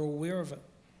think we're all aware of it.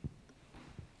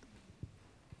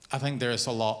 I think there is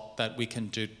a lot that we can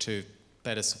do to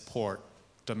better support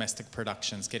domestic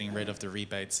productions. Getting rid of the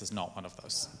rebates is not one of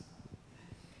those.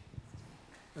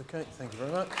 Okay, thank you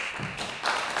very much.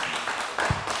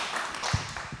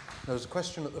 There was a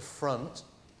question at the front.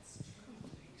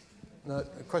 No,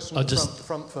 a question at the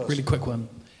front first. Really quick one.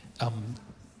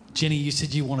 Jenny, you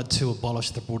said you wanted to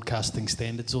abolish the Broadcasting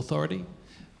Standards Authority.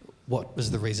 What was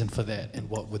the reason for that, and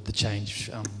what would the change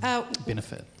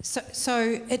benefit?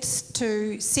 So it's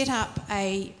to set up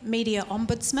a media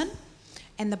ombudsman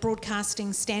and the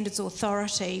Broadcasting Standards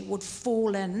Authority would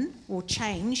fall in or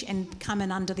change and come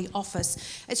in under the office.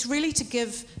 It's really to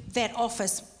give that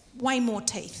office way more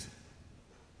teeth.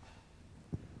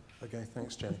 Okay,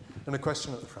 thanks, Jenny. And a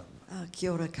question at the front.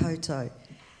 Kia ora koutou.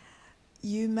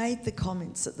 You made the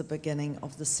comments at the beginning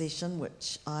of the session,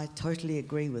 which I totally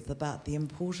agree with, about the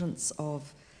importance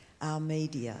of our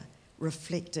media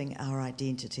reflecting our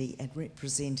identity and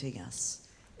representing us.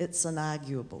 It's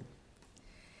inarguable.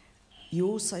 You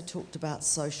also talked about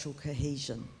social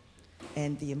cohesion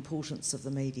and the importance of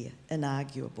the media,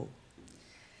 inarguable.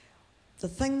 The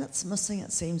thing that's missing,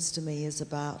 it seems to me, is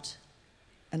about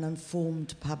an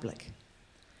informed public,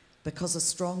 because a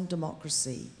strong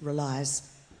democracy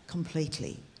relies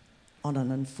completely on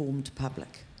an informed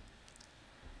public.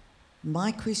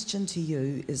 My question to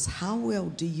you is, how well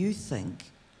do you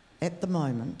think, at the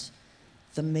moment,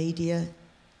 the media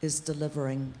is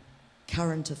delivering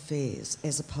current affairs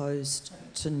as opposed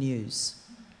to news?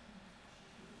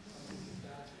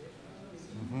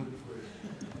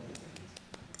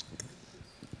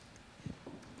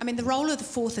 I mean, the role of the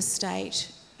Fourth Estate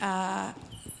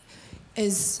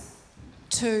is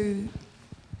to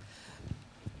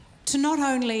not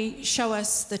only show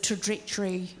us the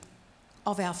trajectory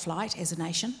of our flight as a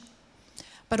nation,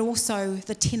 but also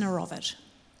the tenor of it.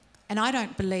 And I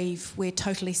don't believe we're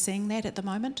totally seeing that at the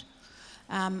moment.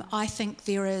 I think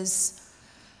there's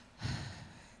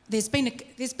been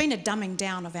a dumbing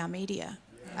down of our media,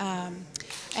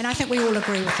 and I think we all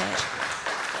agree with that.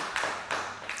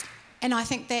 And I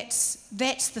think that's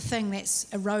the thing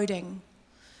that's eroding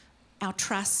our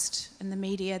trust in the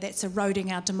media, that's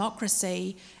eroding our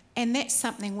democracy, and that's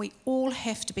something we all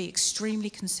have to be extremely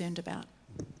concerned about.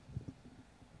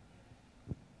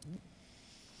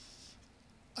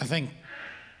 I think,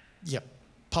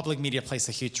 public media plays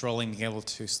a huge role in being able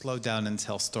to slow down and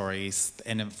tell stories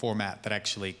in a format that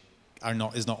actually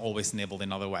is not always enabled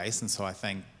in other ways. And so I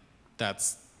think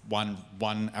that's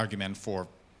one argument for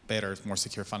better, more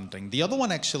secure funding. The other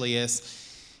one actually it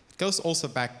goes also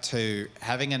back to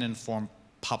having an informed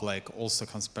public, also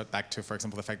comes back to, for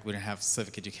example, the fact we don't have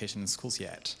civic education in schools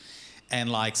yet. And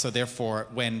so therefore,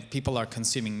 when people are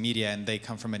consuming media and they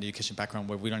come from an education background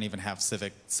where we don't even have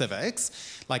civics,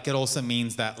 it also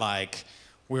means that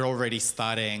we're already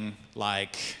starting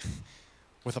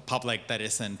with a public that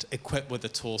isn't equipped with the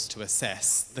tools to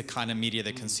assess the kind of media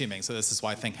they're consuming. So this is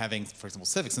why I think having, for example,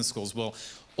 civics in schools will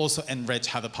also enrich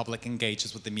how the public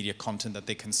engages with the media content that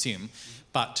they consume.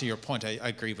 But to your point, I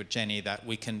agree with Jenny that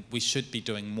we should be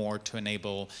doing more to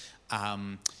enable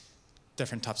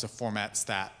different types of formats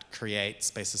that create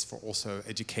spaces for also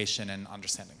education and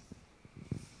understanding.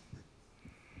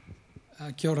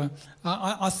 Kia ora.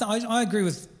 I agree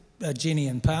with Jenny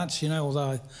in parts,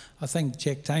 although I think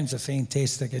Jack Tame's a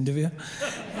fantastic interviewer.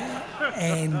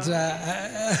 And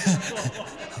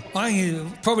I think he's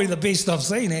probably the best I've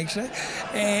seen, actually.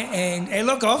 And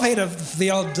look, I've had the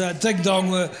odd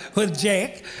ding-dong with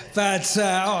Jack, but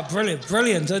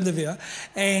brilliant interviewer.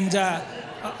 And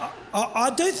I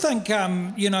do think,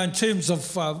 in terms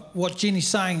of what Jenny's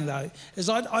saying, though, is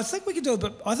I think we can do a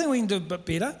bit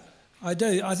better. I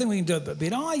do. I think we can do a bit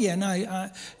better. Oh, yeah,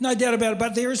 no doubt about it.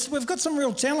 But we've got some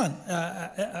real talent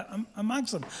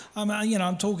amongst them.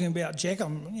 I'm talking about Jack.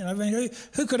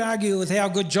 Who could argue with how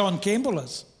good John Campbell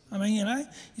is? You're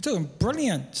talking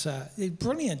brilliant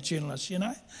journalists,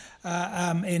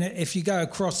 and if you go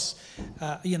across,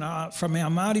 from our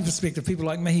Māori perspective, people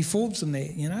like Mihi Forbes in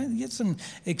there, you get some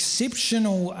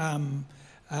exceptional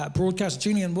broadcasters,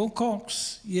 Julian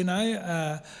Wilcox,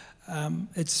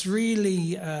 it's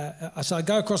really, so I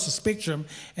go across the spectrum,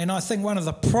 and I think one of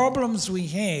the problems we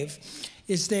have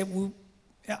is that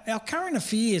our current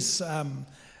affairs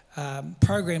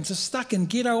programs are stuck in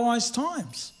ghettoised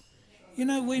times.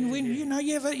 When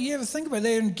you ever think about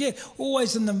that, and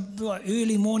always in the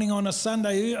early morning on a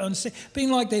Sunday, been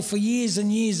like that for years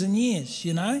and years and years,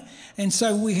 and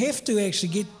so we have to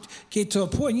actually get to a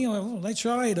point. That's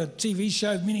right, I had a TV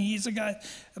show many years ago,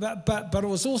 but it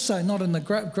was also not in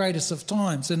the greatest of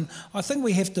times, and I think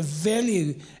we have to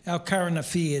value our current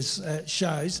affairs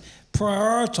shows,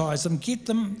 prioritise them, get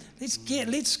them. Let's get.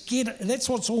 That's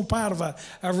what's all part of a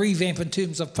revamp in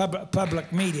terms of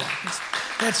public media.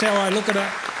 That's how I look at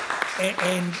it,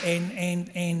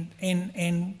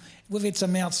 and we've had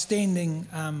some outstanding,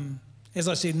 as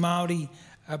I said, Māori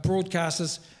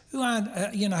broadcasters who aren't,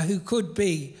 who could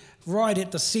be right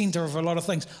at the centre of a lot of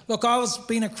things. Look, I've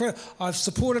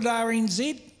supported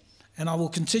RNZ, and I will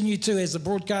continue to as a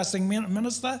broadcasting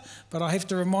minister, but I have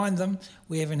to remind them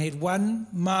we haven't had one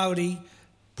Māori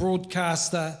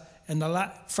broadcaster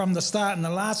from the start in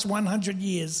the last 100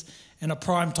 years in a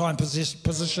prime time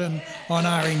position on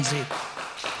RNZ.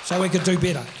 So we could do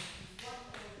better.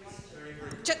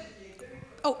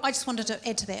 Oh, I just wanted to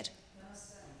add to that.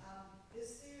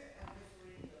 Is there a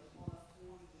referendum on a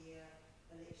 4-year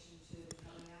election term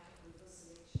coming up with this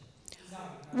election?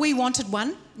 We wanted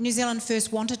one. New Zealand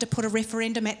First wanted to put a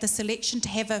referendum at this election to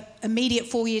have an immediate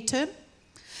 4-year term.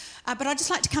 But I'd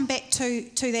just like to come back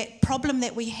to that problem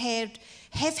that we have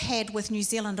had with New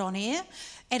Zealand On Air.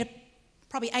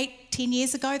 Probably 8-10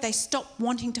 years ago, they stopped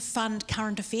wanting to fund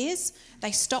current affairs.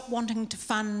 They stopped wanting to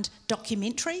fund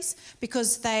documentaries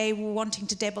because they were wanting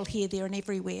to dabble here, there and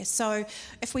everywhere. So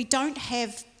if we don't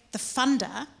have the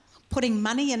funder putting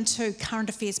money into current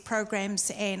affairs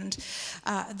programs and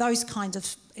those kinds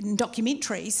of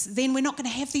documentaries, then we're not going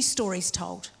to have these stories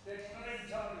told. That's not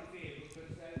entirely fair because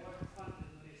they won't fund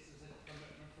unless there's a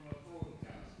commitment from a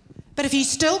broadcaster. But if you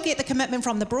still get the commitment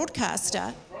from the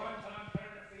broadcaster...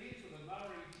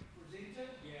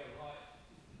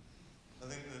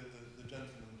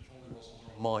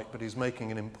 Mike, but he's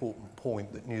making an important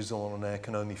point that New Zealand On Air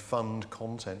can only fund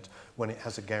content when it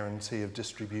has a guarantee of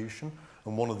distribution.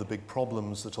 And one of the big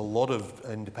problems that a lot of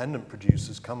independent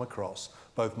producers come across,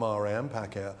 both Maori and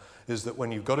Pākehā, is that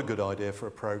when you've got a good idea for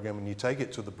a program and you take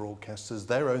it to the broadcasters,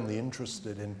 they're only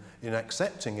interested in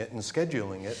accepting it and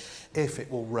scheduling it if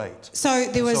it will rate. So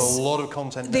there was a lot of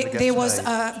content never gets made.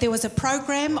 There was a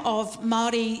program of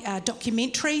Māori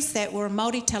documentaries that were on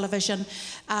Māori television.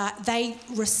 They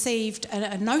received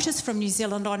a notice from New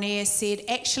Zealand On Air said,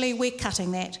 actually, we're cutting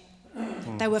that.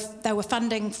 They were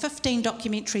funding 15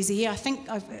 documentaries a year. I think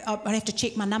I'd have to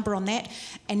check my number on that.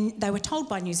 And they were told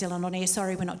by New Zealand On Air,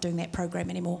 sorry, we're not doing that program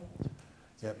anymore.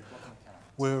 Yep.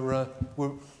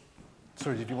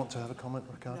 Sorry, did you want to have a comment,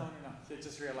 Ricardo? No. I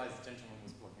just realised the gentleman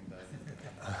was blocking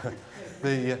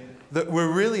Dave.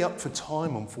 We're really up for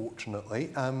time,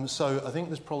 unfortunately. So I think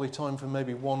there's probably time for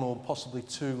maybe one or possibly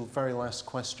two very last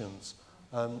questions.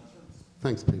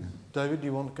 Thanks, Peter. David, do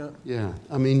you want to go? Yeah,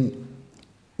 I mean,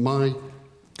 my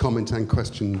comment and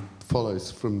question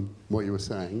follows from what you were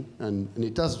saying, and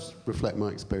it does reflect my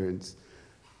experience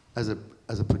as a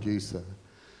producer.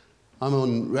 I'm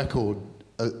on record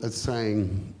as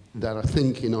saying that I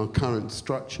think in our current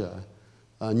structure,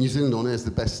 New Zealand On Air is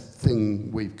the best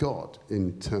thing we've got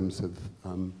in terms of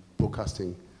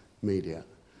broadcasting media.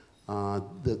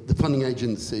 The funding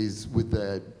agencies with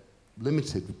their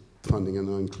limited funding, and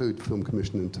I include Film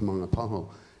Commission and Te Maunga Paho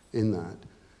in that,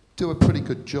 do a pretty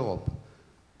good job.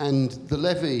 And the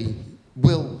levy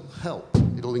will help.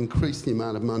 It'll increase the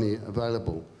amount of money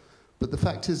available. But the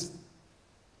fact is,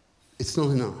 it's not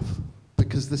enough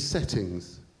because the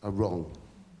settings are wrong.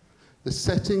 The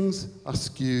settings are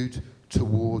skewed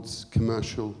towards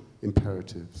commercial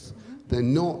imperatives. They're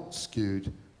not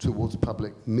skewed towards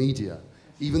public media,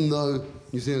 even though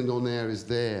New Zealand On Air is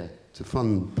there to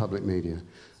fund public media.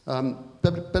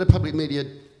 Better Public Media,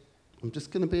 I'm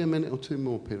just going to be a minute or two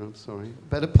more, Peter, I'm sorry.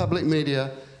 Better Public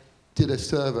Media did a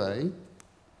survey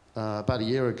about a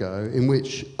year ago in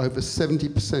which over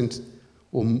 70%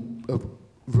 of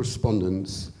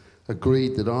respondents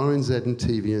agreed that RNZ and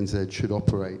TVNZ should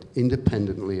operate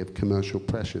independently of commercial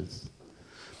pressures.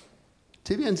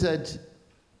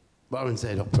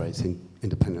 RNZ operates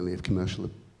independently of commercial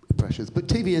pressures, but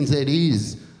TVNZ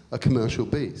is a commercial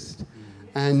beast.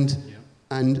 And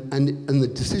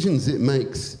the decisions it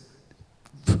makes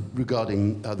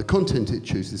regarding the content it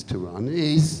chooses to run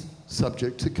is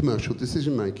subject to commercial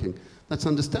decision making. That's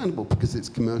understandable because it's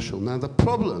commercial. Now the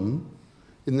problem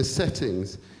in the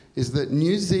settings is that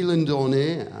New Zealand On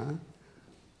Air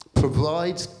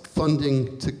provides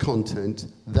funding to content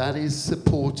that is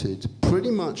supported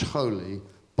pretty much wholly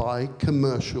by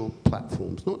commercial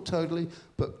platforms. Not totally,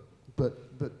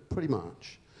 but pretty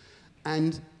much.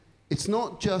 And it's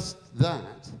not just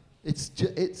that. It's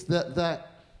that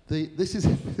this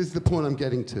is the point I'm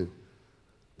getting to.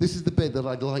 This is the bit that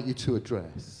I'd like you to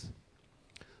address.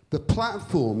 The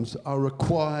platforms are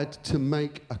required to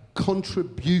make a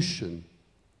contribution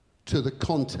to the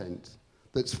content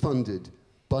that's funded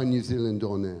by New Zealand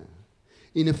On Air.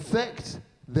 In effect,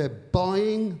 they're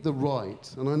buying the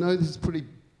right, and I know this is a pretty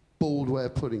bald way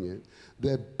of putting it,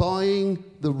 they're buying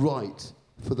the right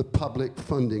for the public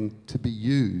funding to be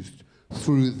used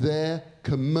through their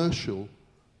commercial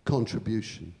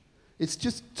contribution. It's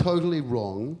just totally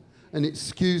wrong, and it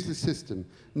skews the system.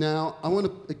 Now, I want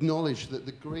to acknowledge that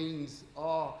the Greens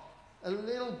are a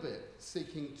little bit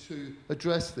seeking to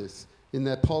address this in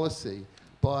their policy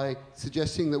by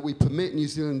suggesting that we permit New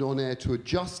Zealand On Air to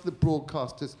adjust the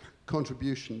broadcaster's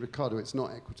contribution. Ricardo, it's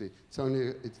not equity.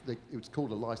 It's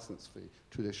called a license fee,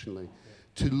 traditionally.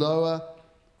 To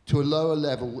to a lower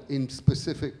level in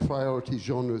specific priority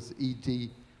genres,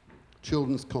 e.g.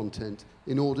 children's content,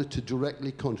 in order to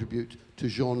directly contribute to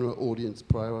genre audience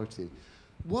priority.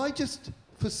 Why just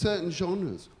for certain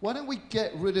genres? Why don't we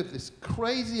get rid of this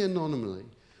crazy anomaly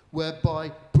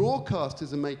whereby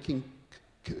broadcasters are making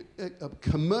a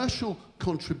commercial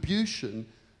contribution,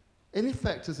 in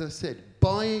effect, as I said,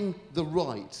 buying the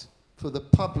right for the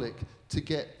public to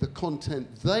get the content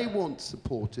they want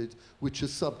supported, which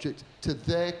is subject to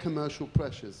their commercial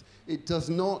pressures. It does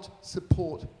not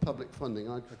support public funding,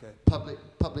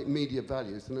 public media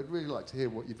values, and I'd really like to hear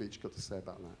what you've each got to say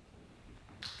about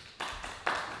that.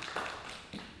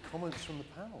 Comments from the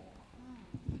panel?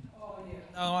 Oh,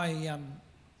 yeah. No,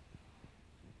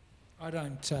 I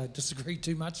don't disagree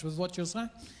too much with what you're saying.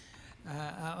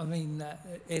 I mean,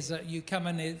 you come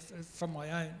in from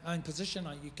my own position,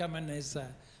 you come in as a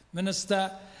minister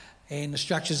and the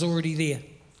structure's already there.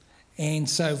 And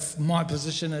so my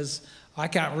position is I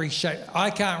can't reshape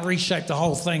the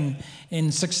whole thing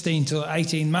in 16 to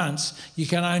 18 months. You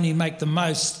can only make the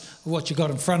most of what you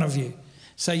got in front of you.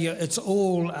 So it's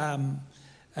all,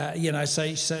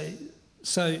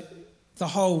 so the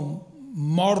whole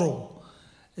model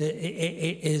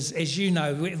is, as you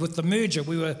know, with the merger,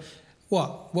 we were,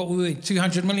 what we were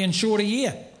 200 million short a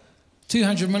year.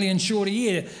 200 million short a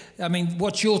year. I mean,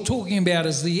 what you're talking about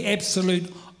is the absolute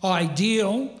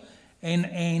ideal, and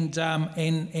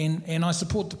I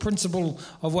support the principle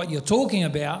of what you're talking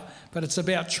about, but it's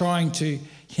about trying to,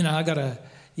 you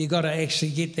got to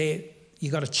actually get there.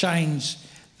 You got to change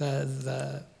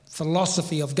the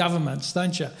philosophy of governments,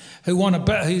 don't you? Who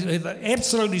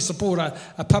absolutely support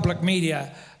a public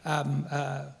media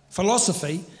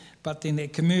philosophy, but then their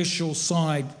commercial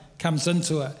side comes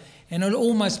into it. And it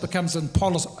almost becomes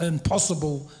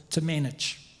impossible to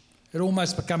manage. It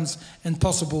almost becomes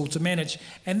impossible to manage.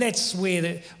 And that's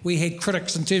where we had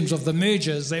critics in terms of the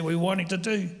mergers, that we wanted to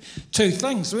do two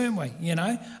things, weren't we?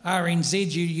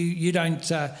 RNZ, you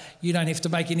don't have to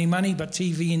make any money, but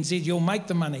TVNZ, you'll make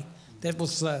the money. That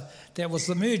was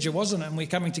the merger, wasn't it? And we're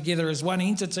coming together as one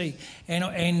entity.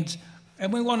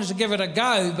 And we wanted to give it a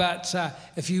go, but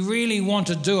if you really want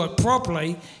to do it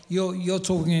properly, you're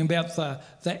talking about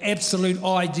the absolute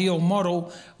ideal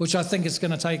model, which I think is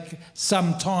going to take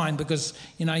some time, because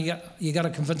you got to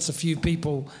convince a few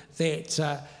people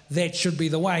that that should be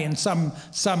the way, and some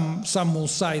will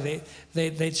say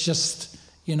that that's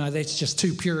just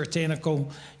too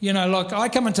puritanical. Like I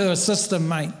come into a system,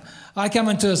 mate. I came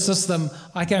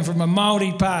from a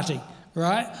Māori party.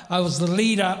 Right? I was the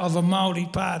leader of a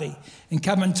Māori party, and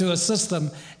come into a system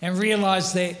and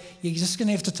realise that you're just going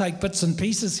to have to take bits and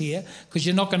pieces here, because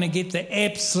you're not going to get the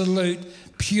absolute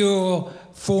pure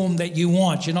form that you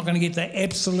want. You're not going to get the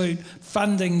absolute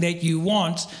funding that you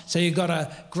want, so you've got to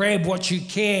grab what you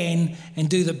can and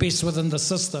do the best within the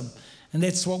system. And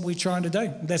that's what we're trying to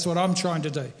do. That's what I'm trying to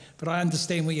do. But I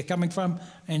understand where you're coming from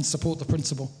and support the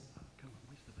principle.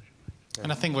 And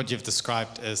I think what you've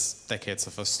described is decades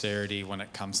of austerity when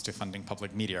it comes to funding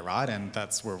public media, right? And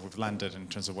that's where we've landed in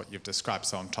terms of what you've described.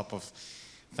 So on top of,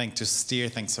 I think, to steer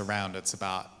things around, it's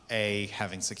about A,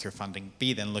 having secure funding,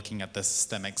 B, then looking at the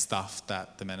systemic stuff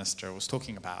that the minister was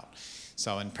talking about.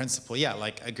 So in principle, yeah,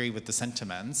 like agree with the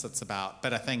sentiments. It's about,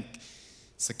 but I think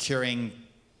securing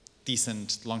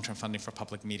decent long-term funding for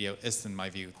public media is, in my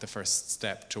view, the first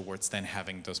step towards then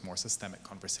having those more systemic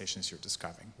conversations you're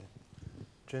describing. Yeah.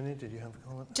 Jenny, did you have a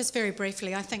comment? Just very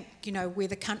briefly, I think, where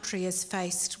the country is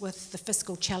faced with the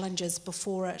fiscal challenges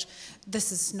before it,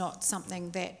 this is not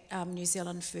something that New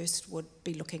Zealand First would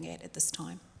be looking at this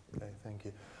time. Okay, thank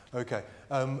you. Okay,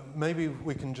 maybe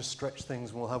we can just stretch things,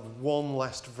 and we'll have one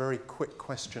last very quick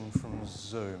question from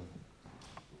Zoom.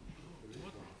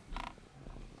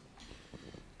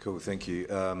 Cool, thank you.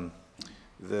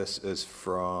 This is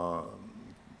from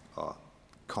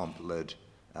CompLid.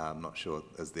 I'm not sure,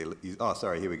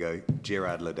 here we go,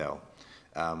 Gerard Liddell.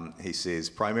 He says,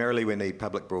 primarily we need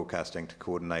public broadcasting to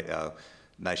coordinate our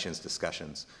nation's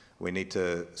discussions. We need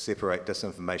to separate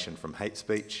disinformation from hate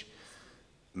speech.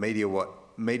 Media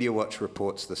Watch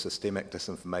reports the systemic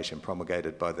disinformation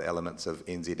promulgated by the elements of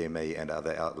NZME and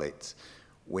other outlets.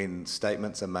 When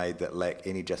statements are made that lack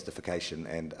any justification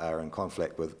and are in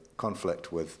conflict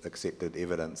with accepted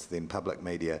evidence, then public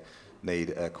media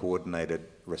need a coordinated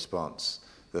response.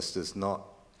 This does not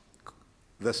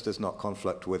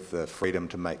conflict with the freedom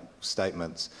to make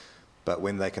statements, but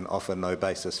when they can offer no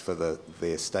basis for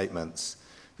their statements,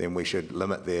 then we should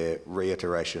limit their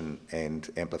reiteration and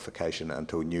amplification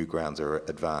until new grounds are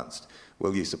advanced.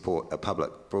 Will you support a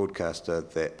public broadcaster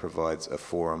that provides a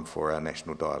forum for our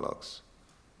national dialogues?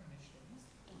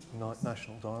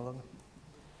 National dialogue?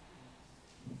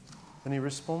 Any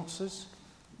responses?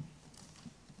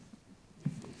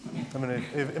 I mean,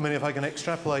 if I can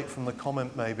extrapolate from the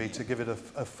comment maybe to give it a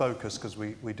focus, because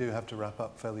we do have to wrap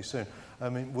up fairly soon. I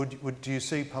mean, do you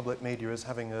see public media as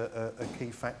having a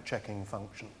key fact-checking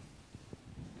function?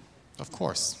 Of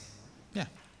course, yeah.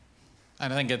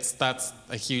 And I think that's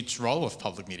a huge role of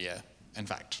public media, in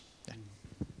fact. Yeah.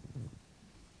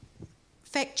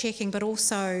 Fact-checking, but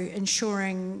also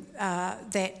ensuring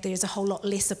that there's a whole lot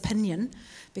less opinion,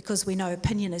 because we know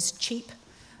opinion is cheap.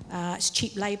 It's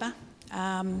cheap labour.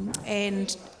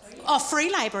 And free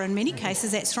labour in many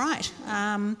cases, that's right.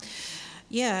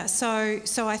 Yeah,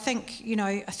 so I think,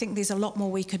 I think there's a lot more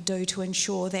we could do to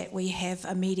ensure that we have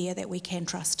a media that we can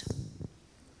trust.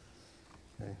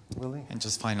 Okay, Willie? And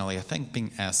just finally, I think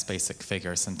being asked basic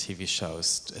figures in TV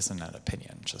shows isn't an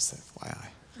opinion, just FYI.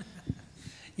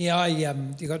 Yeah,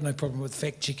 you got no problem with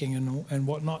fact checking and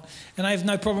whatnot, and I have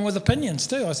no problem with opinions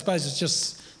too. I suppose it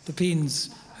just depends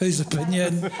whose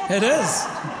opinion it is.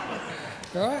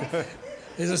 Right?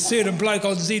 There's a certain bloke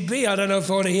on ZB, I don't know if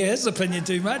I want to hear his opinion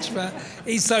too much, but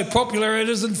he's so popular it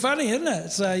isn't funny, isn't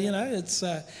it?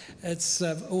 So, it's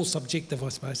all subjective, I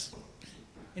suppose.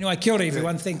 Anyway, kia ora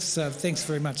everyone, thanks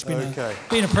very much. It's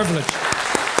been a privilege.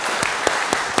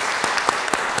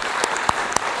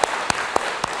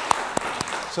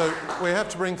 So we have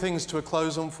to bring things to a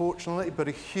close, unfortunately, but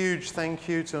a huge thank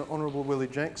you to Honourable Willie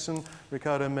Jackson,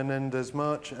 Ricardo Menéndez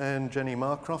March and Jenny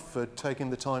Marcroft for taking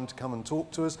the time to come and talk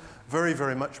to us. Very,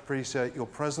 very much appreciate your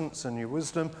presence and your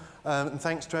wisdom. And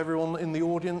thanks to everyone in the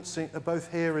audience, both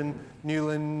here in New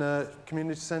Lynn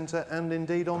Community Centre and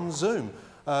indeed on Zoom.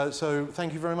 So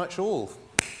thank you very much all.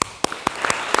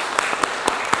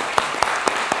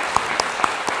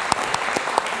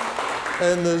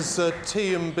 And there's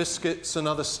tea and biscuits and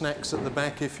other snacks at the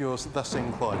back if you're thus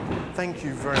inclined. Thank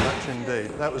you very much indeed.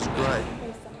 That was great.